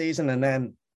Pats this season, and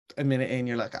then a minute in,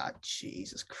 you're like,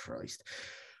 Jesus Christ.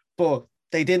 But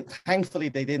they didn't. Thankfully,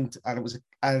 they didn't,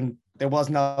 and there was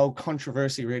no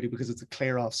controversy really, because it's a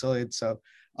clear offside. So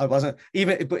I wasn't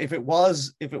even. But if it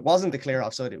wasn't a clear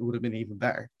offside, it would have been even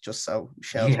better. Just so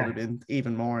Shells would have been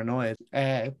even more annoyed.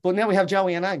 But now we have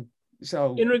Joey Anang.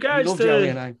 So in regards to Joey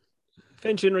Anang.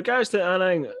 Fynch, in regards to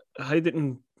Anang, I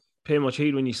didn't pay much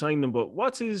heed when you signed him. But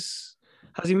has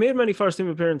he made many first team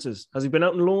appearances? Has he been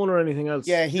out on loan or anything else?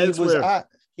 Yeah, he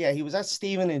was at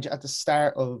Stevenage at the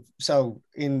start of. So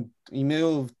he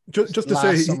moved. Just to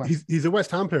say, he's a West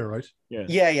Ham player, right?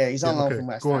 Yeah. He's on loan from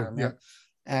West Ham. Yeah.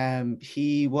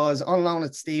 He was on loan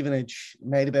at Stevenage,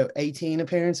 made about 18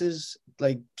 appearances,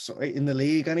 like in the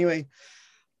league anyway.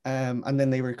 And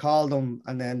then they recalled him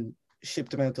and then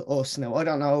shipped him out to us. Now I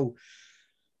don't know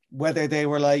whether they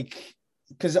were like,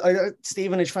 because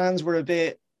Stevenage fans were a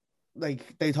bit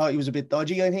like, they thought he was a bit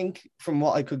dodgy, I think, from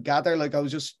what I could gather. Like, I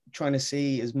was just trying to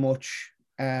see as much.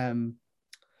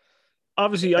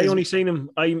 Obviously, I only seen him.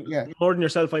 More than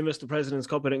yourself, I missed the President's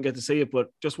Cup. I didn't get to see it, but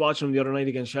just watching him the other night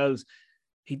against Shells,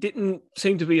 he didn't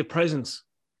seem to be a presence.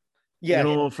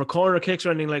 Yeah. For corner kicks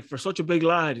or anything, like, for such a big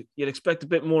lad, you'd expect a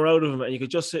bit more out of him. And you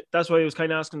could just sit. That's why I was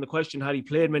kind of asking the question, had he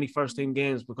played many first team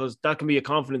games? Because that can be a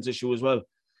confidence issue as well.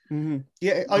 Mm-hmm.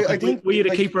 Yeah, I think we had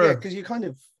a keeper. Because you kind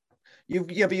of,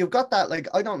 but you've got that. Like,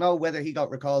 I don't know whether he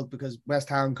got recalled because West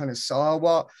Ham kind of saw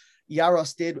what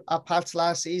Jaros did at Pats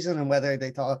last season, and whether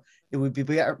they thought it would be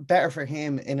better for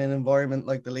him in an environment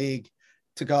like the league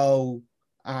to go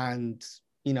and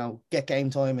get game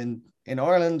time in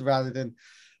Ireland rather than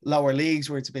lower leagues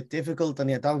where it's a bit difficult.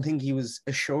 And I don't think he was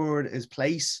assured his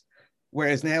place.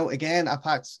 Whereas now, again, at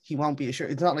Pats, he won't be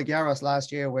assured. It's not like Jaros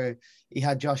last year where he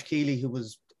had Josh Keeley, who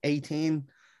was 18,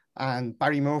 and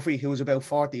Barry Murphy, who was about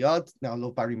 40 odd. Now, I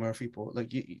love Barry Murphy, but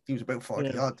like he was about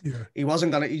 40 odd. Yeah. He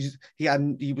wasn't gonna.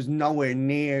 He was nowhere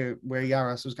near where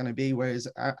Jaros was going to be. Whereas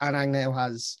Anang now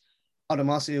has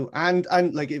Odomasu and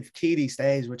like, if Keeley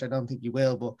stays, which I don't think he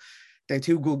will, but they're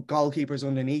two good goalkeepers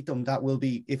underneath them. That will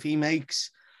be, if he makes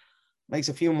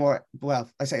a few more. Well,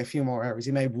 I say a few more errors.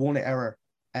 He made one error.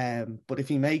 But if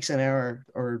he makes an error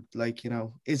or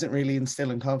isn't really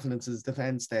instilling confidence in his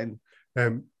defence, then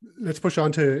let's push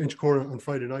on to Inchicore on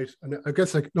Friday night. And I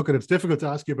guess, it's difficult to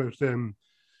ask you about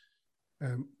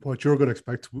what you're going to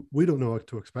expect. We don't know what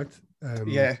to expect.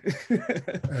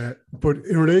 But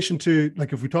in relation to,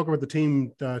 if we talk about the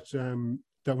team that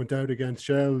went out against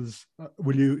Shells,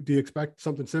 do you expect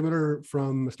something similar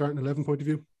from a starting 11 point of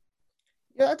view?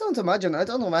 Yeah, I don't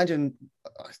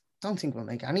think we'll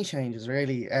make any changes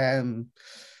really.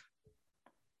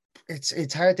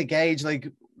 It's hard to gauge. Like,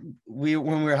 when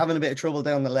we were having a bit of trouble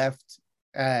down the left,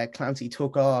 Clancy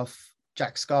took off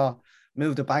Jack Scott,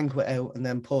 moved the Banquet out, and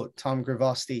then put Tom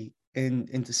Gravosti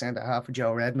into centre half for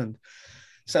Joe Redmond.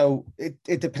 So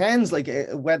it depends. Like,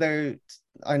 whether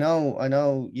I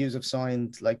know yous have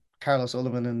signed like Carlos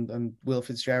Sullivan and Will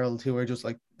Fitzgerald, who are just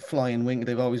like flying wing.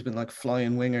 They've always been like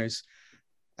flying wingers.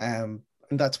 And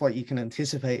that's what you can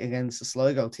anticipate against the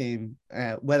Sligo team.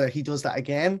 Whether he does that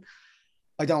again,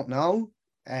 I don't know.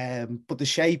 But the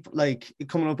shape, like,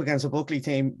 coming up against a Buckley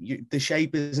team, the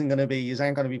shape isn't going to be, you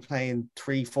ain't going to be playing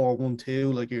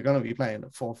 3-4-1-2. Like, you're going to be playing a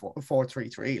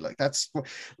 4-4-3-3. Like, that's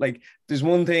like, there's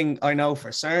one thing I know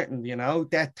for certain,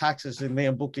 death taxes in me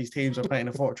and Buckley's teams are playing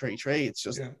a 4-3-3. It's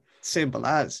just simple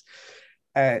as.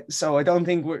 So I don't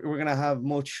think we're going to have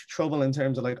much trouble in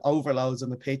terms of like overloads on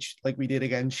the pitch like we did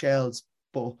against Shells,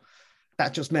 but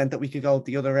that just meant that we could go at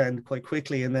the other end quite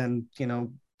quickly and then,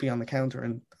 be on the counter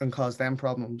and cause them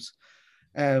problems.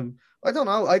 I don't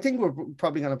know. I think we're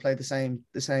probably going to play the same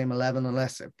 11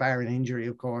 unless barring injury,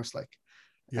 of course. Like,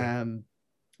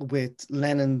 with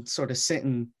Lennon sort of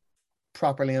sitting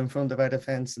properly in front of our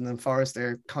defence, and then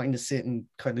Forrester kind of sitting,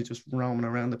 kind of just roaming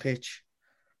around the pitch.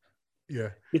 Yeah.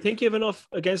 You think you have enough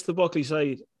against the Buckley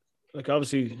side? Like,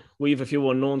 obviously, we have a few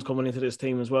unknowns coming into this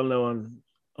team as well now on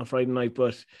Friday night,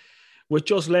 but with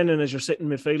just Lennon as your sitting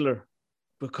midfielder,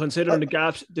 but considering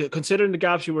the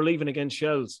gaps you were leaving against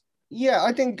Shells. Yeah,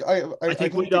 I think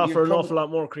we'd offer an awful lot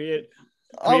more creative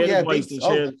wise than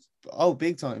Shells.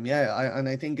 Big time, yeah. And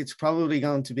I think it's probably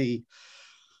going to be,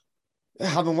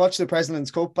 having watched the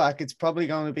President's Cup back, it's probably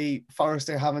going to be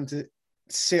Forrester having to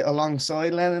sit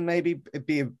alongside Lennon. Maybe it'd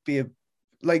be a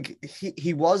like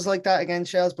he was like that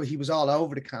against Shells, but he was all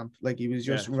over the camp. Like, he was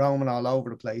just roaming all over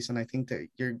the place. And I think that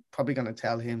you're probably going to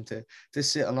tell him to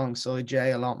sit alongside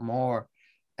Jay a lot more,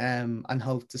 and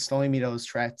hope to stymie those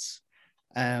threats,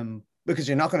 because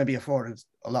you're not going to be afforded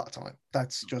a lot of time.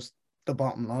 That's just the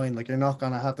bottom line. Like, you're not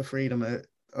going to have the freedom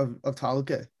of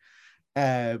Tolka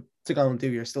to go and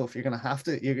do your stuff. You're going to have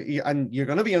to, you're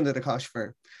going to be under the cosh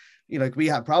for, like, we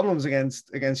had problems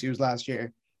against you last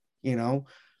year,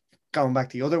 going back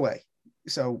the other way.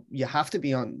 So you have to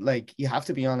be on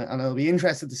it. And I'll be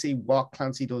interested to see what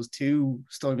Clancy does to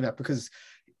stymie that, because,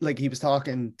 like, he was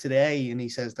talking today and he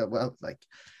says that, well, like,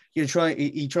 he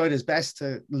tried his best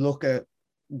to look at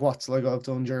what Sligo have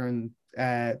done during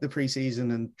the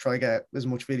preseason and try to get as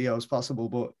much video as possible,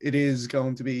 but it is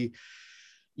going to be,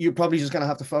 you're probably just going to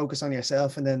have to focus on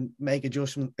yourself and then make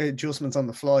adjustments on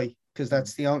the fly, because I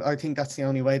think that's the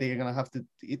only way that you're going to have to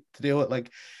do it.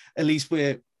 Like, at least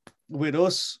with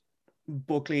us,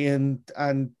 Buckley and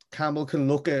Campbell can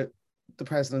look at the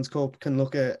President's Cup, can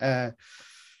look at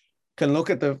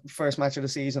the first match of the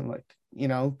season, like,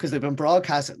 because they've been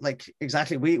broadcasted. Like,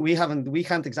 exactly, we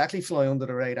can't exactly fly under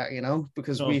the radar,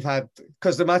 because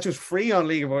because the match was free on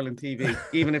League of Ireland TV,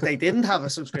 even if they didn't have a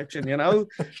subscription, and on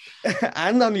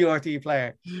the RT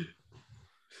player.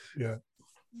 Yeah.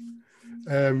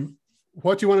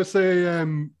 What do you want to say?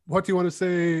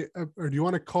 Or do you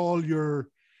want to call your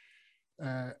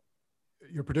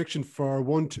prediction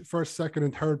for first, second,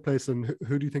 and third place, and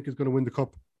who do you think is going to win the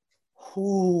cup?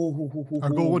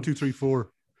 I'll go 1, 2, 3,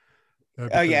 4.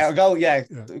 I'll go,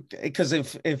 because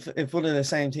if one of the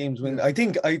same teams win, I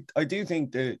do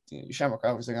think the Shamrock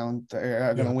Rovers are going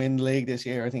to win the league this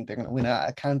year. I think they're going to win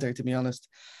a canter, to be honest.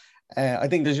 I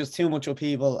think there's just too much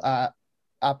upheaval at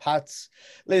Pats.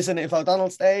 Listen, if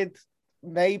O'Donnell stayed,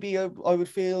 maybe I would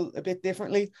feel a bit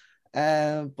differently,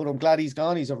 but I'm glad he's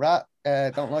gone. He's a rat.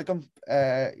 Don't like him.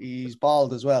 He's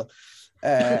bald as well,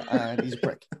 and he's a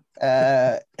prick.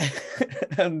 And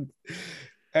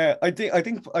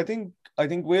I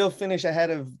think we'll finish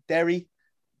ahead of Derry.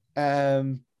 I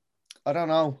don't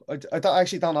know. I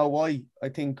actually don't know why I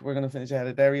think we're going to finish ahead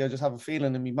of Derry. I just have a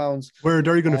feeling in my bones. Where are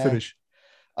Derry going to finish?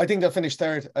 I think they'll finish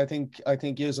third. I think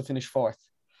yous will finish fourth.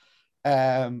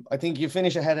 I think you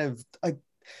finish ahead of,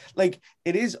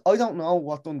 it is. I don't know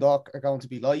what Dundalk are going to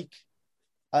be like,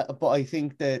 but I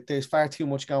think that there's far too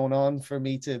much going on for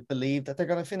me to believe that they're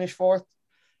going to finish fourth.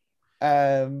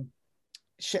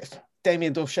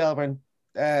 Damien Duff Shelburne,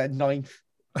 ninth.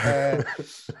 And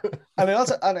I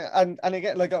also and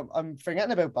again, like, I'm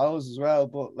forgetting about Bowes as well,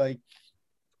 but like,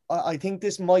 I think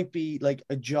this might be like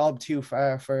a job too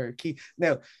far for Keith.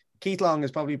 Now, Keith Long has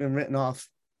probably been written off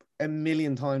a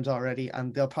million times already,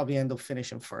 and they'll probably end up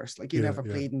finishing first. Like, you never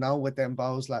bleed now with them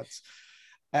Bowes lads.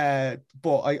 But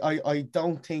I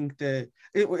don't think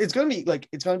it's going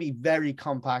to be very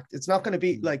compact. It's not going to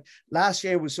be like last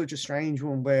year was such a strange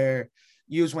one where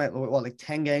you went like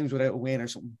 10 games without a win or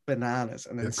something bananas,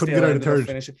 and then couldn't get out of third.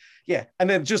 Finishing. Yeah, and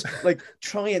then just like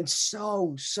trying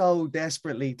so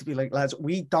desperately to be like, lads,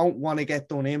 we don't want to get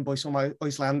done in by some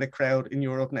Icelandic crowd in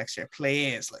Europe next year.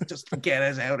 Please, like, just get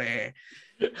us out of here.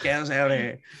 Get us out of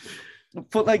here.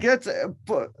 But like that's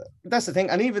the thing,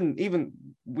 and even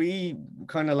we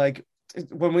kind of like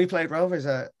when we played Rovers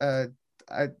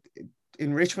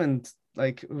in Richmond.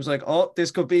 Like, it was like, oh,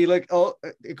 this could be like, oh,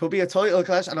 it could be a title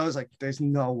clash. And I was like, there's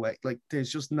no way. Like,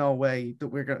 there's just no way that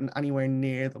we're getting anywhere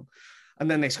near them. And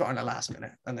then they score in the last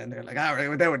minute. And then they're like, all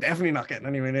right, they were definitely not getting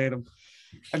anywhere near them.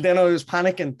 And then I was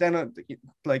panicking. Then I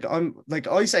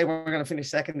say we're going to finish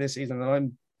second this season. And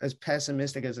I'm as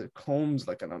pessimistic as it comes.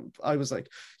 Like, and I was like,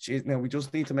 geez, now we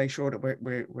just need to make sure that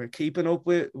we're keeping up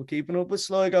with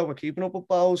Sligo. We're keeping up with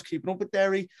Bowes, keeping up with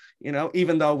Derry,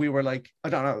 even though we were like, I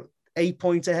don't know, 8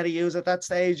 points ahead of you at that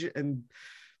stage, and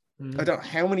I don't know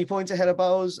how many points ahead of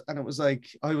Bowes, and it was like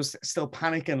I was still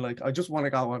panicking, like, I just want to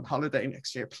go on holiday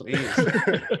next year, please.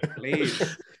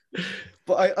 Please.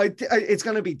 But I it's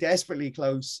going to be desperately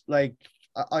close. Like,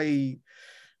 I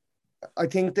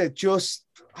think that just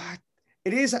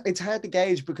It's hard to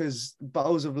gauge because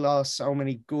Bows have lost so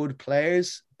many good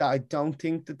players that I don't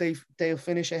think that they'll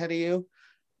finish ahead of you.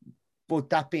 But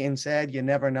that being said, you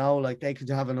never know. Like, they could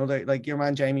have another, like, your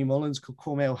man Jamie Mullins could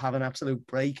come out, have an absolute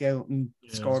breakout and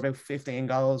score about 15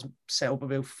 goals, set up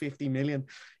about 50 million.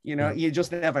 You know, you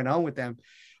just never know with them.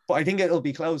 But I think it'll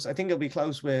be close. I think it'll be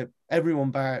close with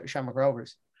everyone bar Shamrock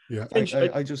Rovers. Yeah.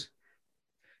 I just...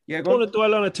 Yeah, I don't want to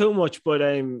dwell on it too much, but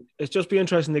it's just be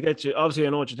interesting to get you. Obviously, I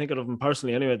know what you think of him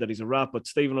personally anyway, that he's a rat, but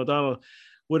Stephen O'Donnell,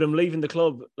 with him leaving the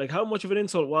club, like, how much of an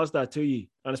insult was that to you?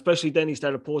 And especially then he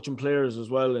started poaching players as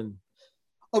well. And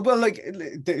well, like,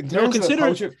 in terms of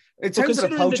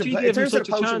the poaching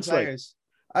players,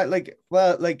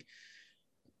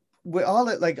 with all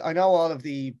it, like, I know all of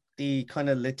the kind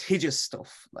of litigious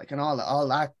stuff, like, and all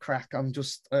that crack. I'm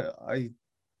just I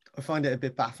find it a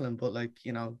bit baffling, but, like,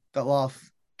 you know, go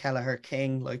off, Kelleher,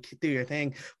 King, like, do your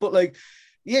thing. But, like,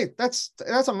 yeah, that's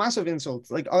a massive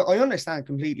insult. Like, I understand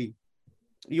completely.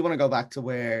 You want to go back to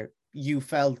where you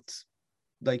felt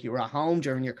like you were at home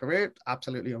during your career,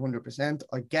 absolutely 100%.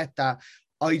 I get that.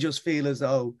 I just feel as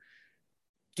though,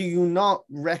 do you not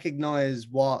recognize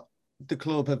what the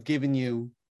club have given you?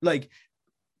 Like,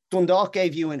 Dundalk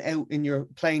gave you an out in your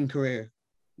playing career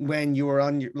when you were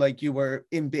on your, like, you were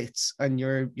in bits and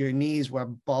your knees were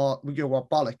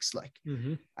bollocks, like,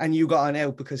 and you got an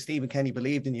out because Stephen Kenny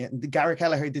believed in you. And Gary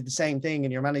Kelleher did the same thing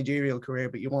in your managerial career,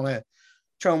 but you want to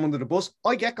throw him under the bus.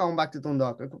 I get going back to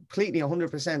Dundalk completely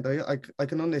 100%. I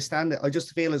can understand it. I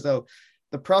just feel as though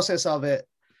the process of it,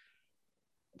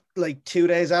 like 2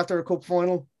 days after a cup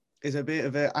final, is a bit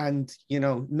of it. And, you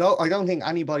know, no, I don't think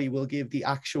anybody will give the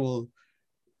actual,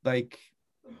 like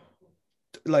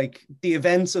the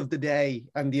events of the day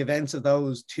and the events of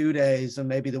those 2 days and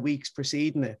maybe the weeks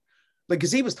preceding it. Like,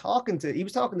 because he was talking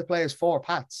to players for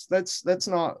Pats. Let's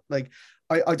not, like,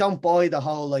 I don't buy the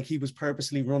whole, like, he was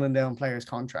purposely running down players'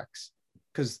 contracts,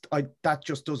 because that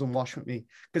just doesn't wash with me.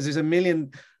 Because there's a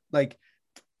million, like,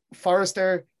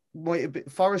 Forrester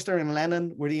and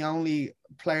Lennon were the only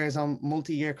players on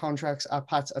multi-year contracts at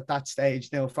Pats at that stage.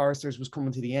 Now Forrester's was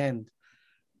coming to the end.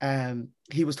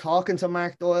 He was talking to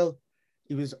Mark Doyle.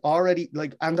 He was already,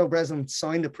 like, Ando Breslin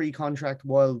signed a pre-contract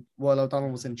while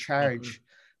O'Donnell was in charge.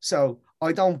 So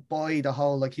I don't buy the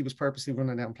whole, like, he was purposely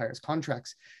running down players'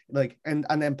 contracts. Like, and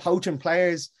then poaching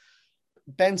players.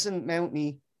 Benson,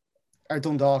 Mountney are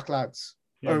Dundalk lads.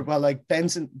 Yeah. Or, well, like,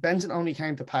 Benson only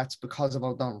came to Pats because of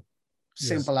O'Donnell.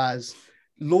 Simple as.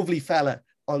 Lovely fella.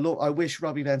 I wish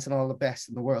Robbie Benson all the best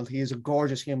in the world. He is a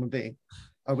gorgeous human being.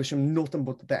 I wish him nothing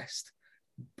but the best.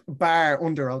 Bar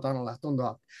under O'Donnell at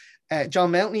Dundalk.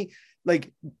 John Mountney,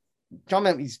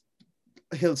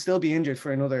 he'll still be injured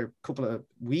for another couple of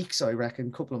weeks, I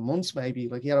reckon, couple of months maybe.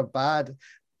 Like, he had a bad,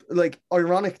 like,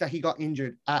 ironic that he got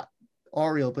injured at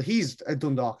Oriel, but he's a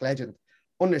Dundalk legend.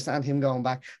 Understand him going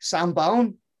back. Sam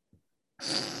Bone.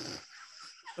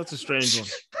 That's a strange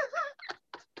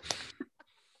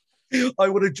one.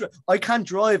 I can't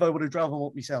drive. I would have driven him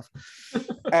up myself.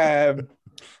 The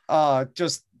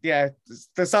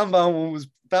Sam Bone one was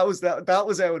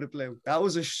out of the blue. That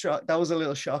was a shot. That was a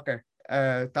little shocker.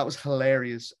 That was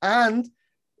hilarious. And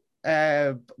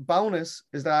bonus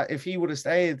is that if he would have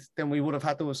stayed, then we would have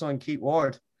had to have signed Keith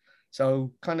Ward.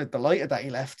 So kind of delighted that he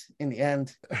left in the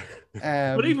end.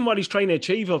 But even what he's trying to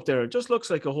achieve up there, it just looks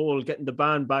like a whole getting the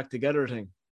band back together thing.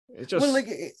 It's just, well, like,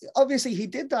 obviously he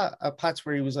did that at Pats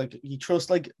where he was like, he trusts,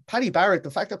 like, Paddy Barrett. The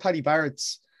fact that Paddy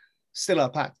Barrett's still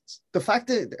at Pats, the fact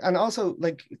that, and also,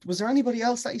 like, was there anybody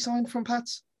else that he signed from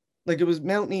Pats? Like, it was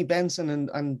Mountney, Benson,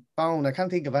 and Bone. I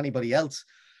can't think of anybody else.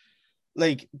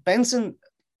 Like, Benson,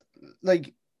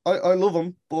 like, I love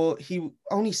him, but he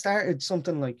only started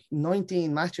something like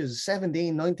 19 matches.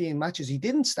 He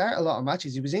didn't start a lot of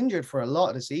matches. He was injured for a lot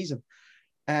of the season.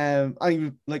 And he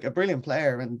was, like, a brilliant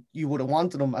player, and you would have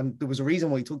wanted him, and there was a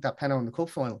reason why he took that penalty in the cup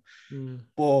final.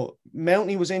 But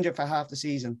Mountney was injured for half the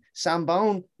season. Sam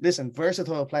Bone, listen,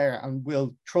 versatile player, and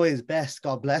will try his best,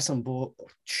 God bless him, but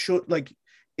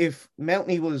if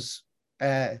Mountney was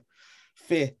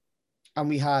fit and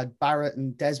we had Barrett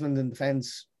and Desmond in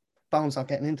defence, Bone's not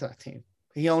getting into that team.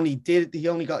 He only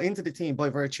got into the team by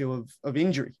virtue of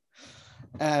injury.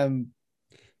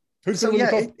 Who's so yeah,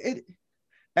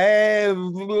 I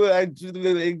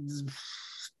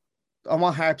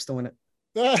want Harps to win it.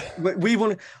 We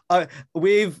won.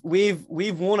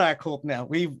 We've won our cup now.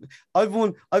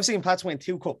 I've seen Pats win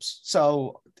 2 cups.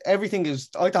 So everything is.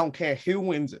 I don't care who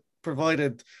wins it,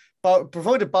 provided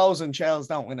Bows and Shells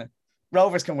don't win it.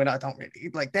 Rovers can win it. I don't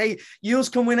really like. Yous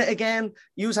can win it again.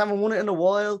 Yous haven't won it in a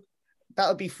while. That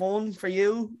would be fun for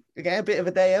you again. A bit of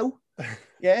a day out.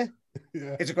 Yeah.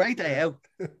 It's a great day out.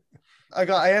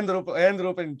 I ended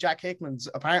up in Jack Hickman's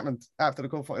apartment after the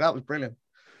cup final. That was brilliant.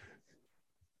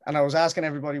 And I was asking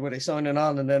everybody were they signing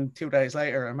on, and then 2 days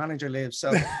later, our manager leaves.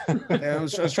 So I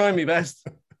was trying my best,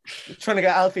 trying to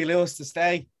get Alfie Lewis to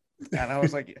stay. And I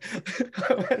was like,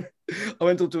 I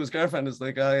went up to his girlfriend. It's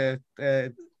like, I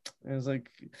was like,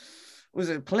 was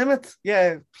it Plymouth?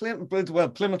 Yeah, Plymouth. Well,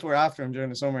 Plymouth were after him during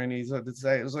the summer, and he said to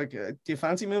say, it was like, do you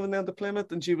fancy moving down to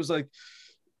Plymouth? And she was like,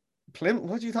 Plymouth?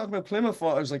 What are you talking about Plymouth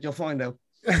for? I was like, you'll find out.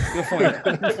 You'll find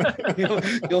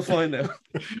out. You'll find out.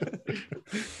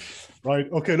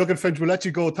 Right. Okay. Look at Fynch. We'll let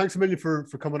you go. Thanks a million for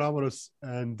coming on with us.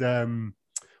 And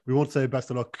we won't say best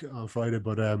of luck on Friday,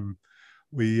 but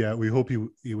we hope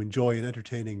you enjoy an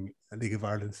entertaining League of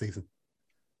Ireland season.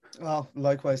 Oh,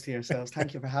 likewise to yourselves.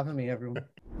 Thank you for having me, everyone.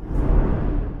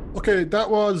 Okay, that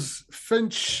was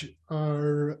Fynch,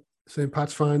 our St.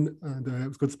 Pat's fan, and it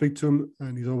was good to speak to him,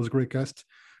 and he's always a great guest.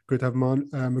 Great to have him on.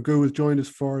 Magoo has joined us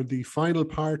for the final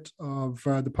part of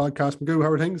the podcast. Magoo, how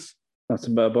are things? Not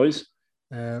so bad, boys.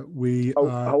 We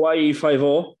Hawaii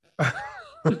 5-0.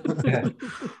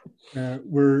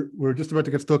 We're just about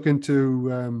to get stuck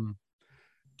into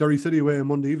Derry City away on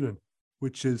Monday evening,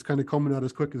 which is kind of coming at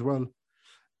us quick as well.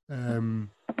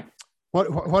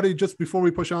 What are you, just before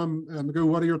we push on, Magoo,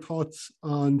 what are your thoughts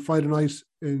on Friday night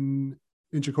in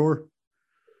Chicor?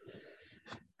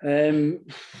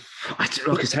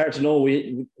 Look, it's hard to know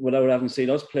without having seen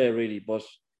us play really, but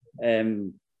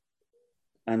and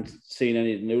seeing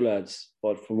any of the new lads.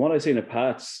 But from what I've seen at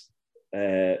Pats,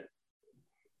 they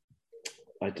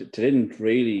didn't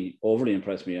really overly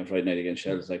impress me on Friday night against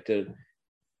Shells. Like they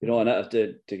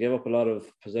give up a lot of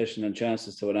possession and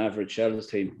chances to an average Shells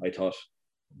team, I thought.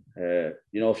 If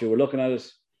you were looking at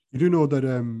it, you do know that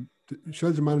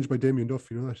Shells are managed by Damien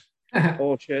Duff. You know that.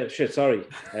 Oh shit! Sorry,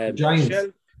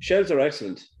 Shells are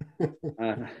excellent.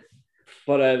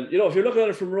 But if you're looking at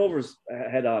it from Rovers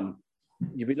head on,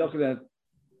 you'd be looking at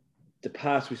the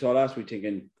pass we saw last week,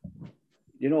 thinking,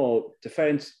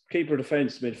 defense, keeper,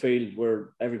 defense, midfield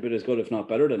were every bit as good, if not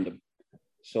better than them.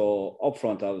 So up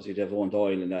front, obviously, they have Owen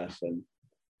Doyle in that, and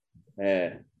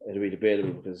it'll be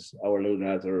debatable because our Luton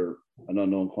lads are an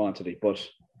unknown quantity. But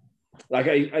like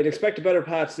I'd expect a better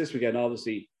patch this weekend.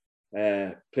 Obviously,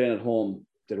 playing at home,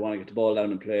 they'd want to get the ball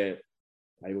down and play.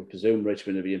 I would presume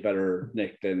Richmond would be in better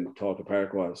nick than Talca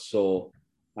Park was. So,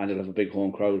 and they'll have a big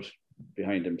home crowd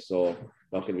behind them. So,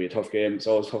 look, it'll be a tough game. It's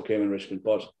always a tough game in Richmond,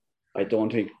 but I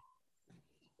don't think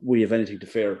we have anything to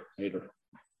fear either.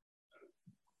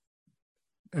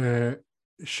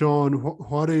 Shaun,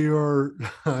 what are your...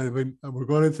 we're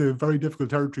going into a very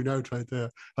difficult territory now, trying to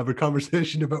have a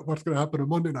conversation about what's going to happen on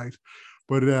Monday night.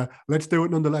 But let's do it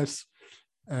nonetheless.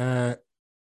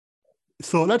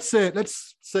 So let's say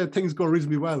things go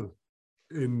reasonably well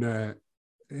in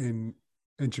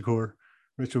Chicor,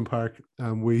 Richmond Park,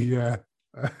 and we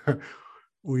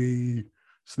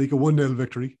sneak a 1-0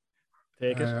 victory.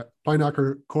 Take it.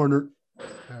 Pinacker corner.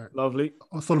 Lovely.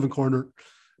 O'Sullivan corner.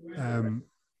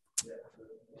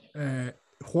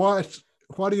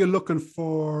 What are you looking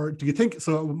for? Do you think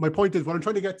so? My point is, what I'm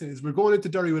trying to get to is we're going into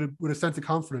Derry with a sense of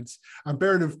confidence, and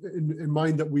bearing in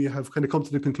mind that we have kind of come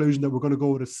to the conclusion that we're going to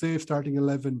go with a safe starting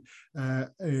 11,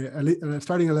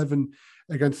 starting 11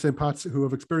 against St. Pat's, who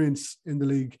have experience in the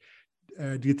league.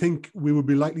 Do you think we would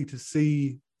be likely to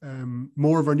see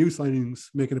more of our new signings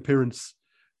make an appearance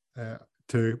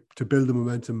to build the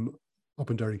momentum up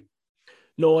in Derry?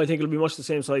 No, I think it'll be much the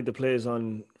same side that plays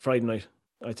on Friday night.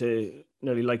 I'd say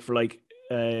nearly like for like.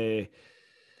 The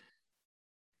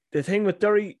thing with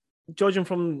Derry, judging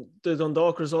from the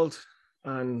Dundalk result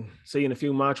and seeing a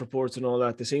few match reports and all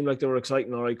that, they seemed like they were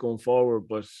exciting all right going forward,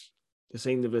 but they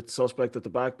seemed a bit suspect at the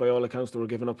back. By all accounts, they were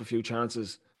giving up a few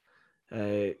chances.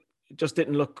 It just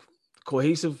didn't look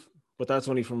cohesive, but that's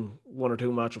only from 1 or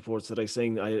 2 match reports that I've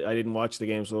seen. I didn't watch the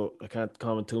game, so I can't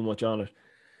comment too much on it.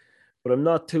 But I'm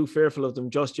not too fearful of them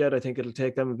just yet. I think it'll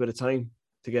take them a bit of time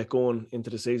to get going into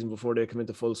the season before they come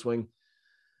into full swing.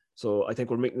 So I think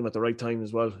we're meeting them at the right time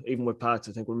as well. Even with Pats,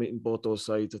 I think we're meeting both those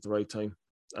sides at the right time.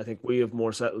 I think we have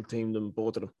more settled team than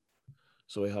both of them.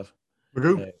 So we have.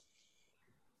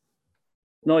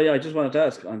 No, yeah, I just wanted to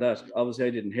ask on that. Obviously,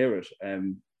 I didn't hear it.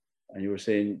 And you were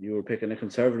saying you were picking a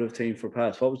conservative team for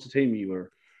Pats. What was the team you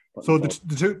were? So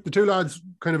the two lads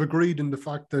kind of agreed in the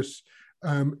fact that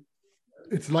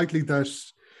it's likely that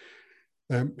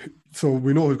so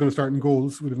we know who's going to start in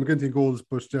goals with McGinty in goals,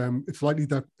 but it's likely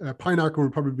that Pinacker will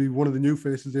probably be one of the new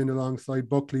faces in alongside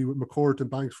Buckley with McCourt and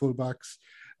Banks fullbacks,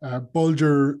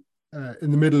 Bulger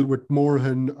in the middle with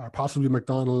Moorhan or possibly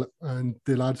McDonald, and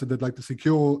the lads that they'd like to see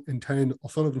Keogh in 10,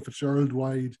 O'Sullivan, Fitzgerald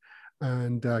wide,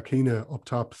 and Keena up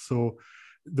top. So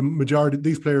the majority of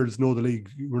these players know the league.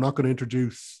 We're not going to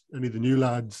introduce any of the new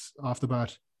lads off the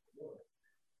bat.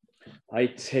 I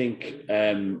think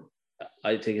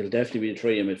it'll definitely be a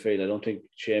three in midfield. I don't think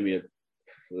Jamie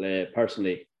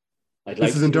personally.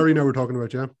 This is in Derry now we're talking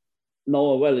about, yeah?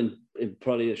 No, well, in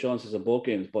probably the chances of both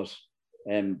games, but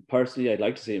personally, I'd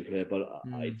like to see him play, but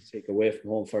I'd take away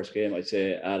from home first game. I'd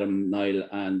say Adam, Niall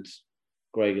and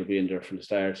Greg will be in there from the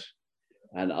start.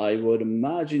 And I would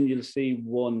imagine you'll see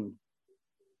one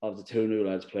of the two new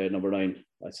lads play number 9,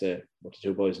 I'd say, with the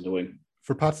two boys in the wing.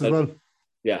 For Pats as well?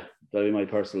 Yeah, that'll be my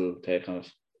personal take on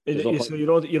it. So you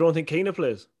don't think Keane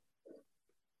plays?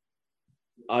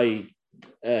 I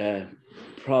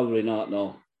probably not,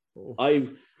 no. Have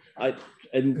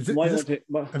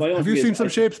you seen some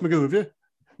shapes, Magoo? Have you?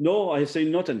 No, I have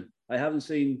seen nothing. I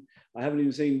haven't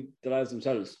even seen the lads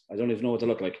themselves. I don't even know what they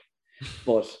look like.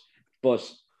 But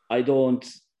I don't.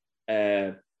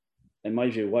 In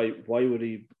my view, why would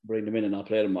he bring them in and not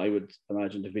play them? I would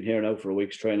imagine they've been here now for a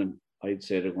week's training. I'd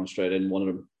say they're going straight in. One of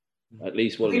them, at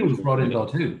least one. He was brought in though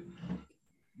too.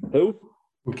 Who?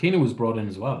 Well, Keane was brought in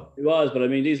as well. He was, but I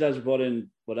mean, these lads were brought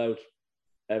in without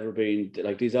ever being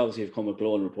like these. Obviously, have come with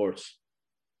glowing reports.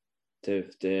 They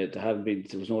haven't been.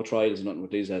 There was no trials or nothing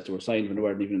with these lads. They were signed when they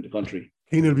weren't even in the country.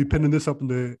 Keane will be pinning this up in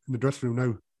the dressing room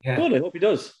now. Yeah. Good. I hope he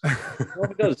does.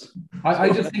 I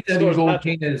just think that he'll go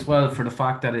Keane as well for the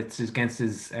fact that it's against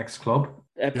his ex-club.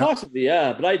 Possibly,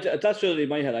 yeah. But that's really in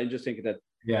my head. I'm just thinking that.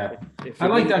 Yeah, I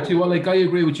like that too. Well, like I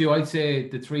agree with you. I'd say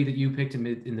the 3 that you picked in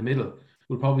the middle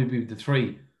would probably be the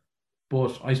 3.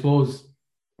 But I suppose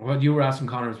what you were asking,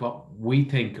 Conor, is what we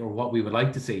think or what we would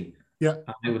like to see. Yeah,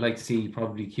 I would like to see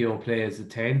probably Keogh play as a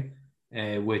 10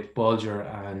 with Bulger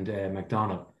and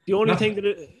McDonald. The only thing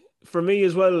that for me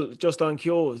as well, just on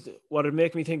Keogh, what would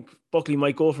make me think Buckley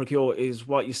might go for Keogh is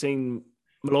what you've seen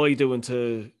Malloy doing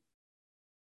to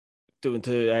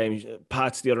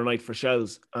Pats the other night for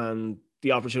Shells, and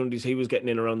the opportunities he was getting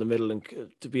in around the middle, and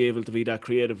to be able to be that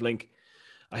creative link.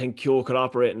 I think Keogh could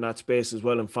operate in that space as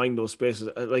well and find those spaces.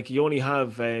 Like you only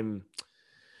have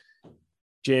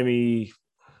Jamie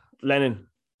Lennon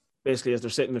basically as their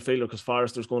sitting midfielder because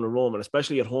Forrester's going to roam, and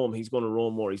especially at home, he's going to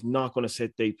roam more. He's not going to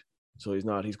sit deep. So he's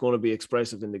going to be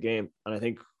expressive in the game. And I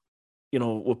think,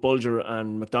 with Bulger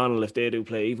and McDonald, if they do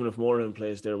play, even if Moran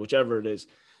plays there, whichever it is,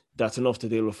 that's enough to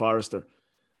deal with Forrester.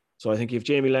 So I think if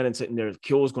Jamie Lennon sitting there,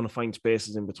 Keogh's going to find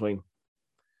spaces in between.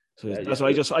 So that's why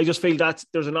I just feel that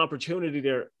there's an opportunity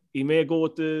there. He may go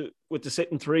with the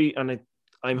sitting 3, and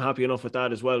I'm happy enough with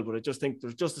that as well. But I just think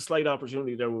there's just a slight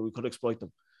opportunity there where we could exploit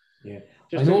them. Yeah,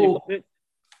 I know.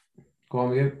 Go on,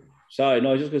 Magoo. Sorry, no,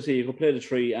 I was just going to say you could play the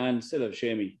 3 and still have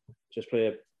Shamey. Just play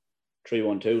a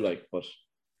 3-1-2, like, but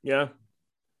yeah.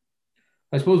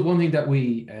 I suppose one thing that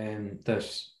we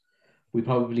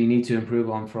probably need to improve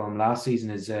on from last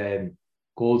season is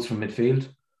goals from midfield.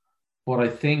 But I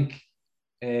think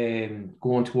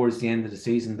going towards the end of the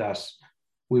season that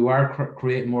we were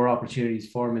creating more opportunities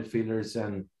for midfielders,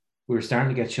 and we were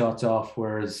starting to get shots off.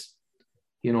 Whereas,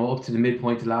 up to the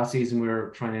midpoint of last season, we were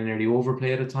trying to nearly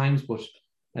overplay it at times. But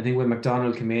I think when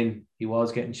McDonald came in, he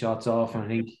was getting shots off, and I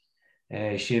think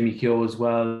Shamey Keogh as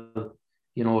well.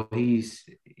 I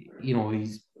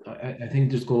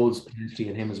think there's goals potentially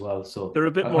in him as well. So they're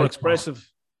a bit more expressive.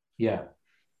 Yeah.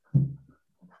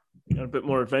 And a bit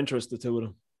more adventurous, the two of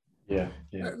them. Yeah.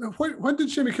 When did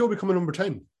Shamey Keogh become a number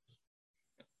 10?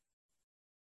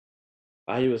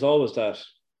 He was always that.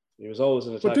 He was always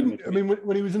an attacking.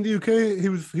 When he was in the UK,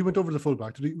 he went over to the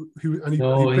fullback. Did he?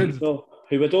 No,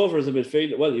 he went over as a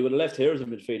midfielder. Well, he would have left here as a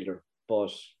midfielder,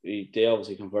 but they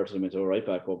obviously converted him into a right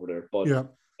back over there. But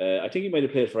I think he might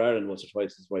have played for Ireland once or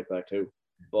twice as right back too.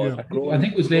 But I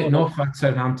think it was late enough at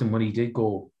Southampton when he did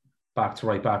go back to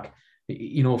right back.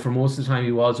 For most of the time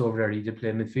he was over there, he did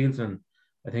play midfield, and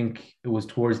I think it was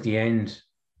towards the end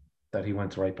that he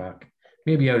went to right back.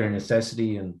 Maybe out of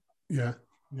necessity and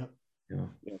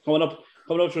coming up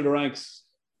through the ranks,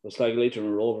 was like later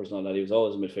in Rovers and all that. He was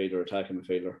always a midfielder, attacking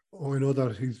midfielder. Oh, I know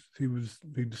that he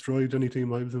destroyed any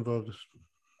team I was involved in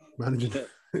managing.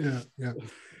 Yeah.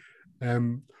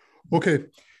 Okay,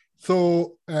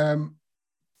 so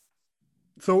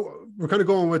we're kind of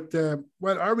going with.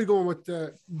 Are we going with?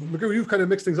 Magoo, you've kind of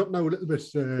mixed things up now a little bit.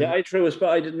 I threw a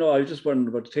spot. I didn't know. I was just wondering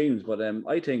about the teams, but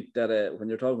I think that when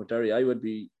you're talking about Derry, I would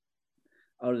be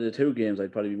out of the two games.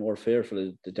 I'd probably be more fearful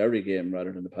of the Derry game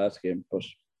rather than the Pats game. But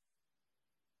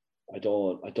I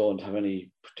don't have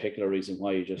any particular reason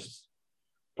why. Just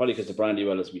probably because the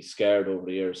Brandywell has been scared over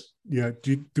the years. Yeah.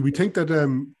 Do we think that?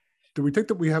 Do we think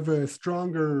that we have a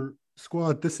stronger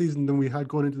squad this season than we had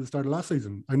going into the start of last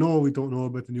season? I know we don't know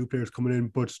about the new players coming in,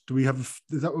 but do we have?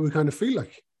 Is that what we kind of feel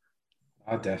like?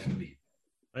 Definitely.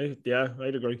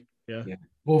 I'd agree. Yeah.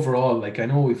 Overall, like, I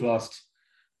know we've lost,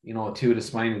 two of the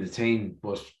spine of the team,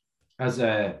 but as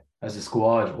a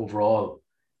squad overall,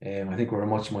 I think we're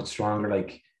much, much stronger.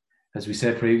 Like, as we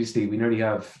said previously, we nearly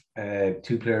have 2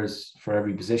 players for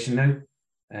every position now,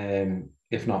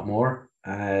 if not more.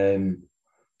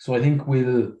 So I think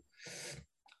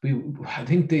I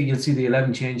think that you'll see the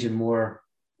 11 changing more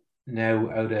now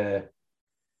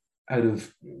out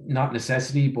of not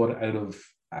necessity, but out of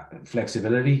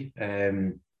flexibility.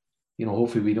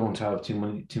 Hopefully we don't have too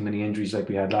many injuries like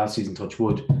we had last season, touch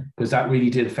wood, because that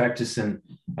really did affect us. And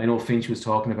I know Fynch was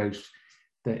talking about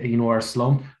our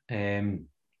slump, and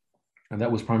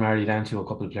that was primarily down to a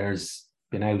couple of players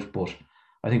being out. But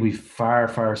I think we're far,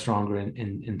 far stronger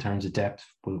in terms of depth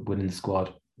within the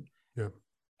squad. Yeah,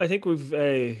 I think we've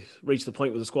reached the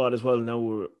point with the squad as well.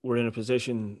 Now we're in a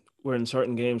position where in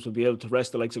certain games we'll be able to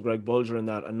rest the likes of Greg Bulger and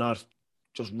that, and not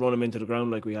just run him into the ground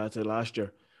like we had to last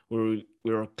year, where we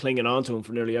were clinging on to him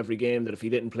for nearly every game, that if he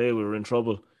didn't play, we were in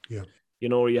trouble. Yeah.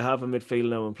 Where you have a midfield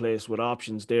now in place with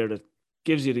options there that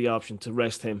gives you the option to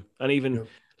rest him. And even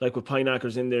like with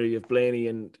Pineackers in there, you have Blaney,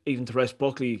 and even to rest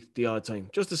Buckley the odd time,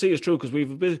 just to see us through, because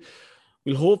we'll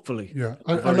hopefully. Yeah.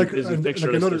 And like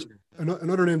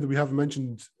another name that we haven't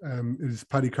mentioned is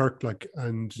Paddy Kirk,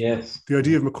 and yes, the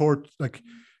idea of McCourt,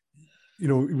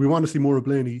 we want to see more of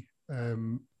Blaney,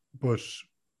 but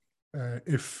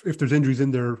if there's injuries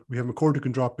in there, we have McCourt who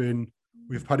can drop in,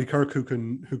 we have Paddy Kirk who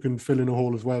can fill in a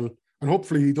hole as well, and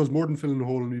hopefully he does more than fill in a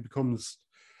hole and he becomes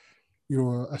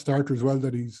a starter as well,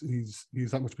 that he's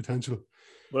that much potential.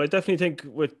 Well, I definitely think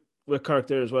with Kirk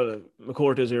there as well,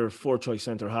 McCourt is your 4th choice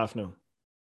centre half now.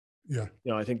 Yeah.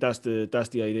 I think that's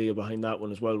the idea behind that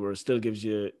one as well, where it still gives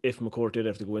you, if McCourt did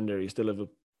have to go in there, you still have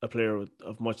a player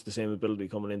of much the same ability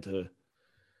coming in to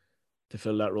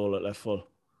fill that role at left full.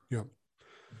 Yeah.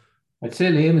 I'd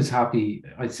say Liam is happy.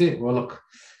 I'd say, well, look,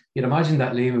 you'd imagine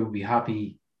that Liam would be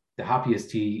happy, the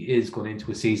happiest he is going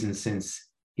into a season since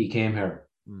he came here,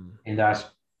 in that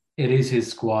it is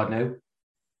his squad now.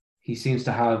 He seems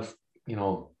to have,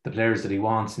 the players that he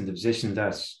wants in the position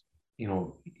that,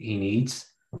 he needs.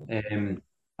 And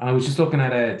I was just looking at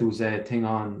there was a thing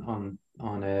on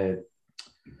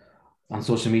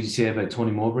social media today about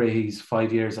Tony Mowbray. He's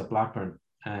 5 years at Blackburn,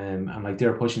 and like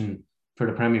they're pushing for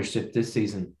the Premiership this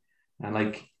season, and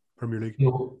like Premier League.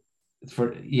 It's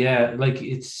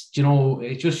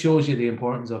it just shows you the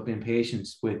importance of being patient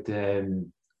with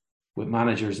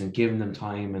managers and giving them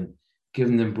time and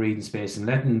giving them breathing space and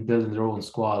letting them build their own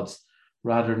squads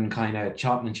rather than kind of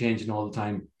chopping and changing all the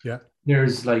time. Yeah.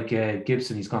 There's like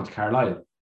Gibson, he's gone to Carlisle.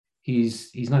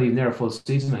 He's not even there a full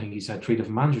season. I think he's had 3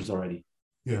 different managers already,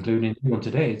 including one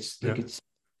today. It's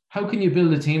how can you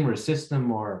build a team or a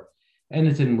system or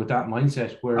anything with that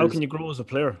mindset? Whereas, how can you grow as a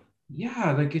player?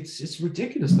 Yeah, like it's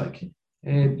ridiculous. Like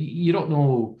you don't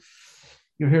know.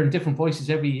 You're hearing different voices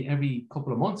every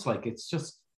couple of months. Like it's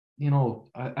just and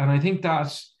I think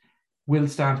that will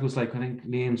stand to us. Like I think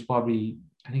Liam's probably.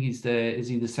 I think he's the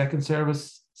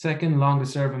second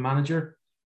longest serving manager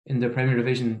in the Premier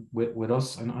Division with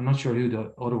us. I'm not sure who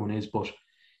the other one is, but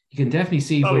you can definitely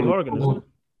see Ollie Horgan, isn't it?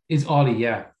 Is Ollie,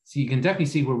 yeah. So you can definitely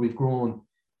see where we've grown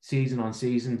season on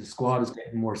season. The squad is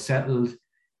getting more settled.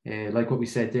 Like what we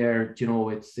said there,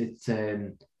 it's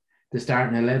the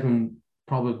starting 11,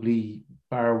 probably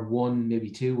bar 1, maybe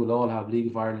 2, will all have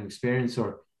League of Ireland experience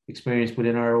or experience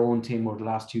within our own team over the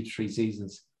last 2 to 3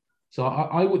 seasons. So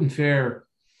I wouldn't fear.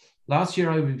 Last year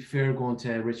I would fear going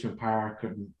to Richmond Park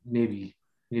or maybe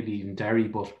even Derry,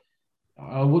 but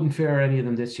I wouldn't fear any of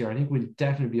them this year. I think we'll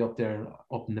definitely be up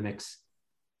in the mix.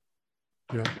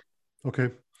 Yeah.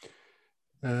 Okay.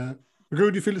 Magoo,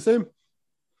 do you feel the same?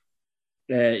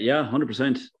 Yeah,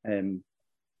 100%.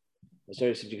 So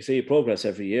you can see progress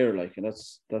every year, and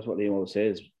that's what Liam always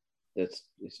says. That's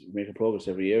making progress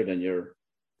every year, then you're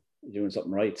doing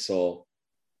something right. So,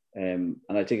 and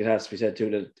I think it has to be said too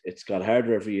that it's got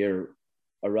harder every year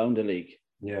around the league.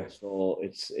 Yeah. So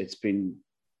it's been,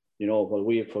 while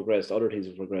we have progressed, other teams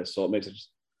have progressed. So it makes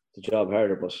the job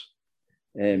harder. But,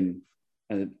 and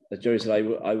as Gerry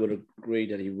said, I would agree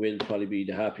that he will probably be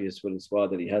the happiest with the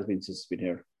squad that he has been since he's been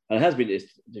here. And it has been.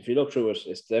 If you look through it,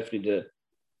 it's definitely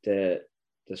the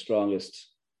strongest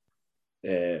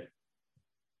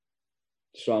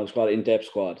squad, in-depth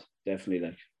squad,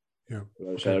 definitely. Yeah.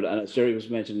 Okay. And as Gerry was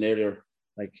mentioning earlier,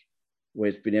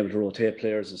 with being able to rotate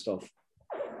players and stuff.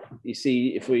 You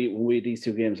see, when we had these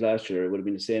 2 games last year, it would have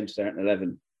been the same starting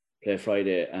 11, play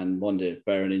Friday and Monday,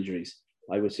 barring injuries.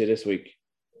 I would say this week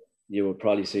you would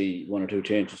probably see 1 or 2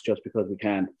 changes just because we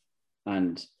can,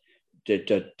 and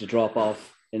the drop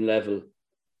off in level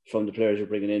from the players you're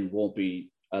bringing in won't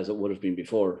be as it would have been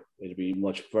before. It'll be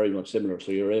very much similar.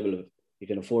 So you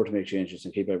can afford to make changes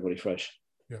and keep everybody fresh.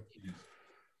 Yeah.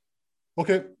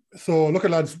 Okay. So look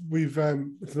at lads, we've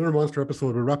it's another monster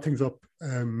episode. We'll wrap things up.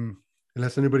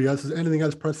 Unless anybody else has anything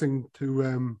else pressing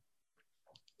to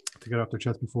get off their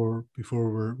chest before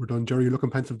we're done. Gerry, you're looking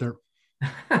pensive there.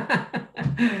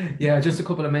 Yeah, just a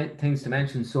couple of things to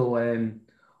mention. So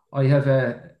I have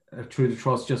through the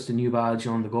trust just a new badge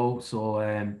on the go. So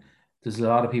there's a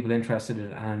lot of people interested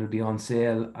in it, and it'll be on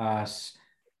sale at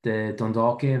the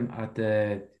Dundalk game at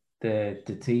the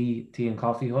tea and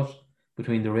coffee hut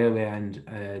between the railway and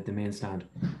the main stand.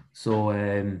 So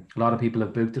a lot of people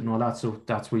have booked it and all that, so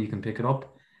that's where you can pick it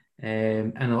up.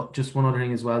 And just one other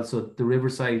thing as well. So the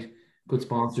Riverside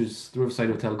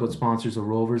Hotel, good sponsors of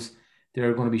Rovers.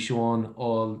 They're going to be showing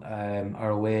all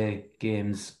our away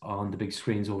games on the big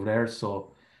screens over there.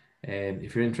 So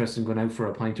if you're interested in going out for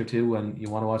a pint or two and you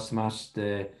want to watch the match,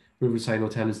 the Riverside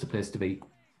Hotel is the place to be.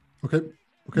 Okay.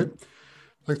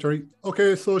 Thanks, Gerry.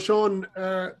 Okay, so Shaun,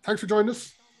 thanks for joining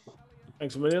us.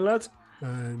 Thanks a million, lads.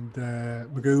 And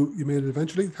Magoo, you made it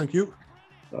eventually. Thank you.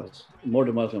 That's more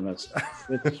than welcome, lads.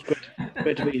 It's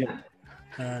great to be here.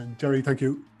 And Gerry, thank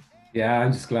you. Yeah,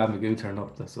 I'm just glad Magoo turned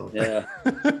up. That's all. Yeah.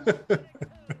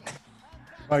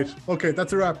 Right. Okay,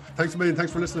 that's a wrap. Thanks a million.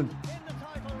 Thanks for listening.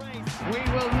 We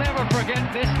will never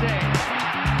forget this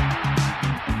day.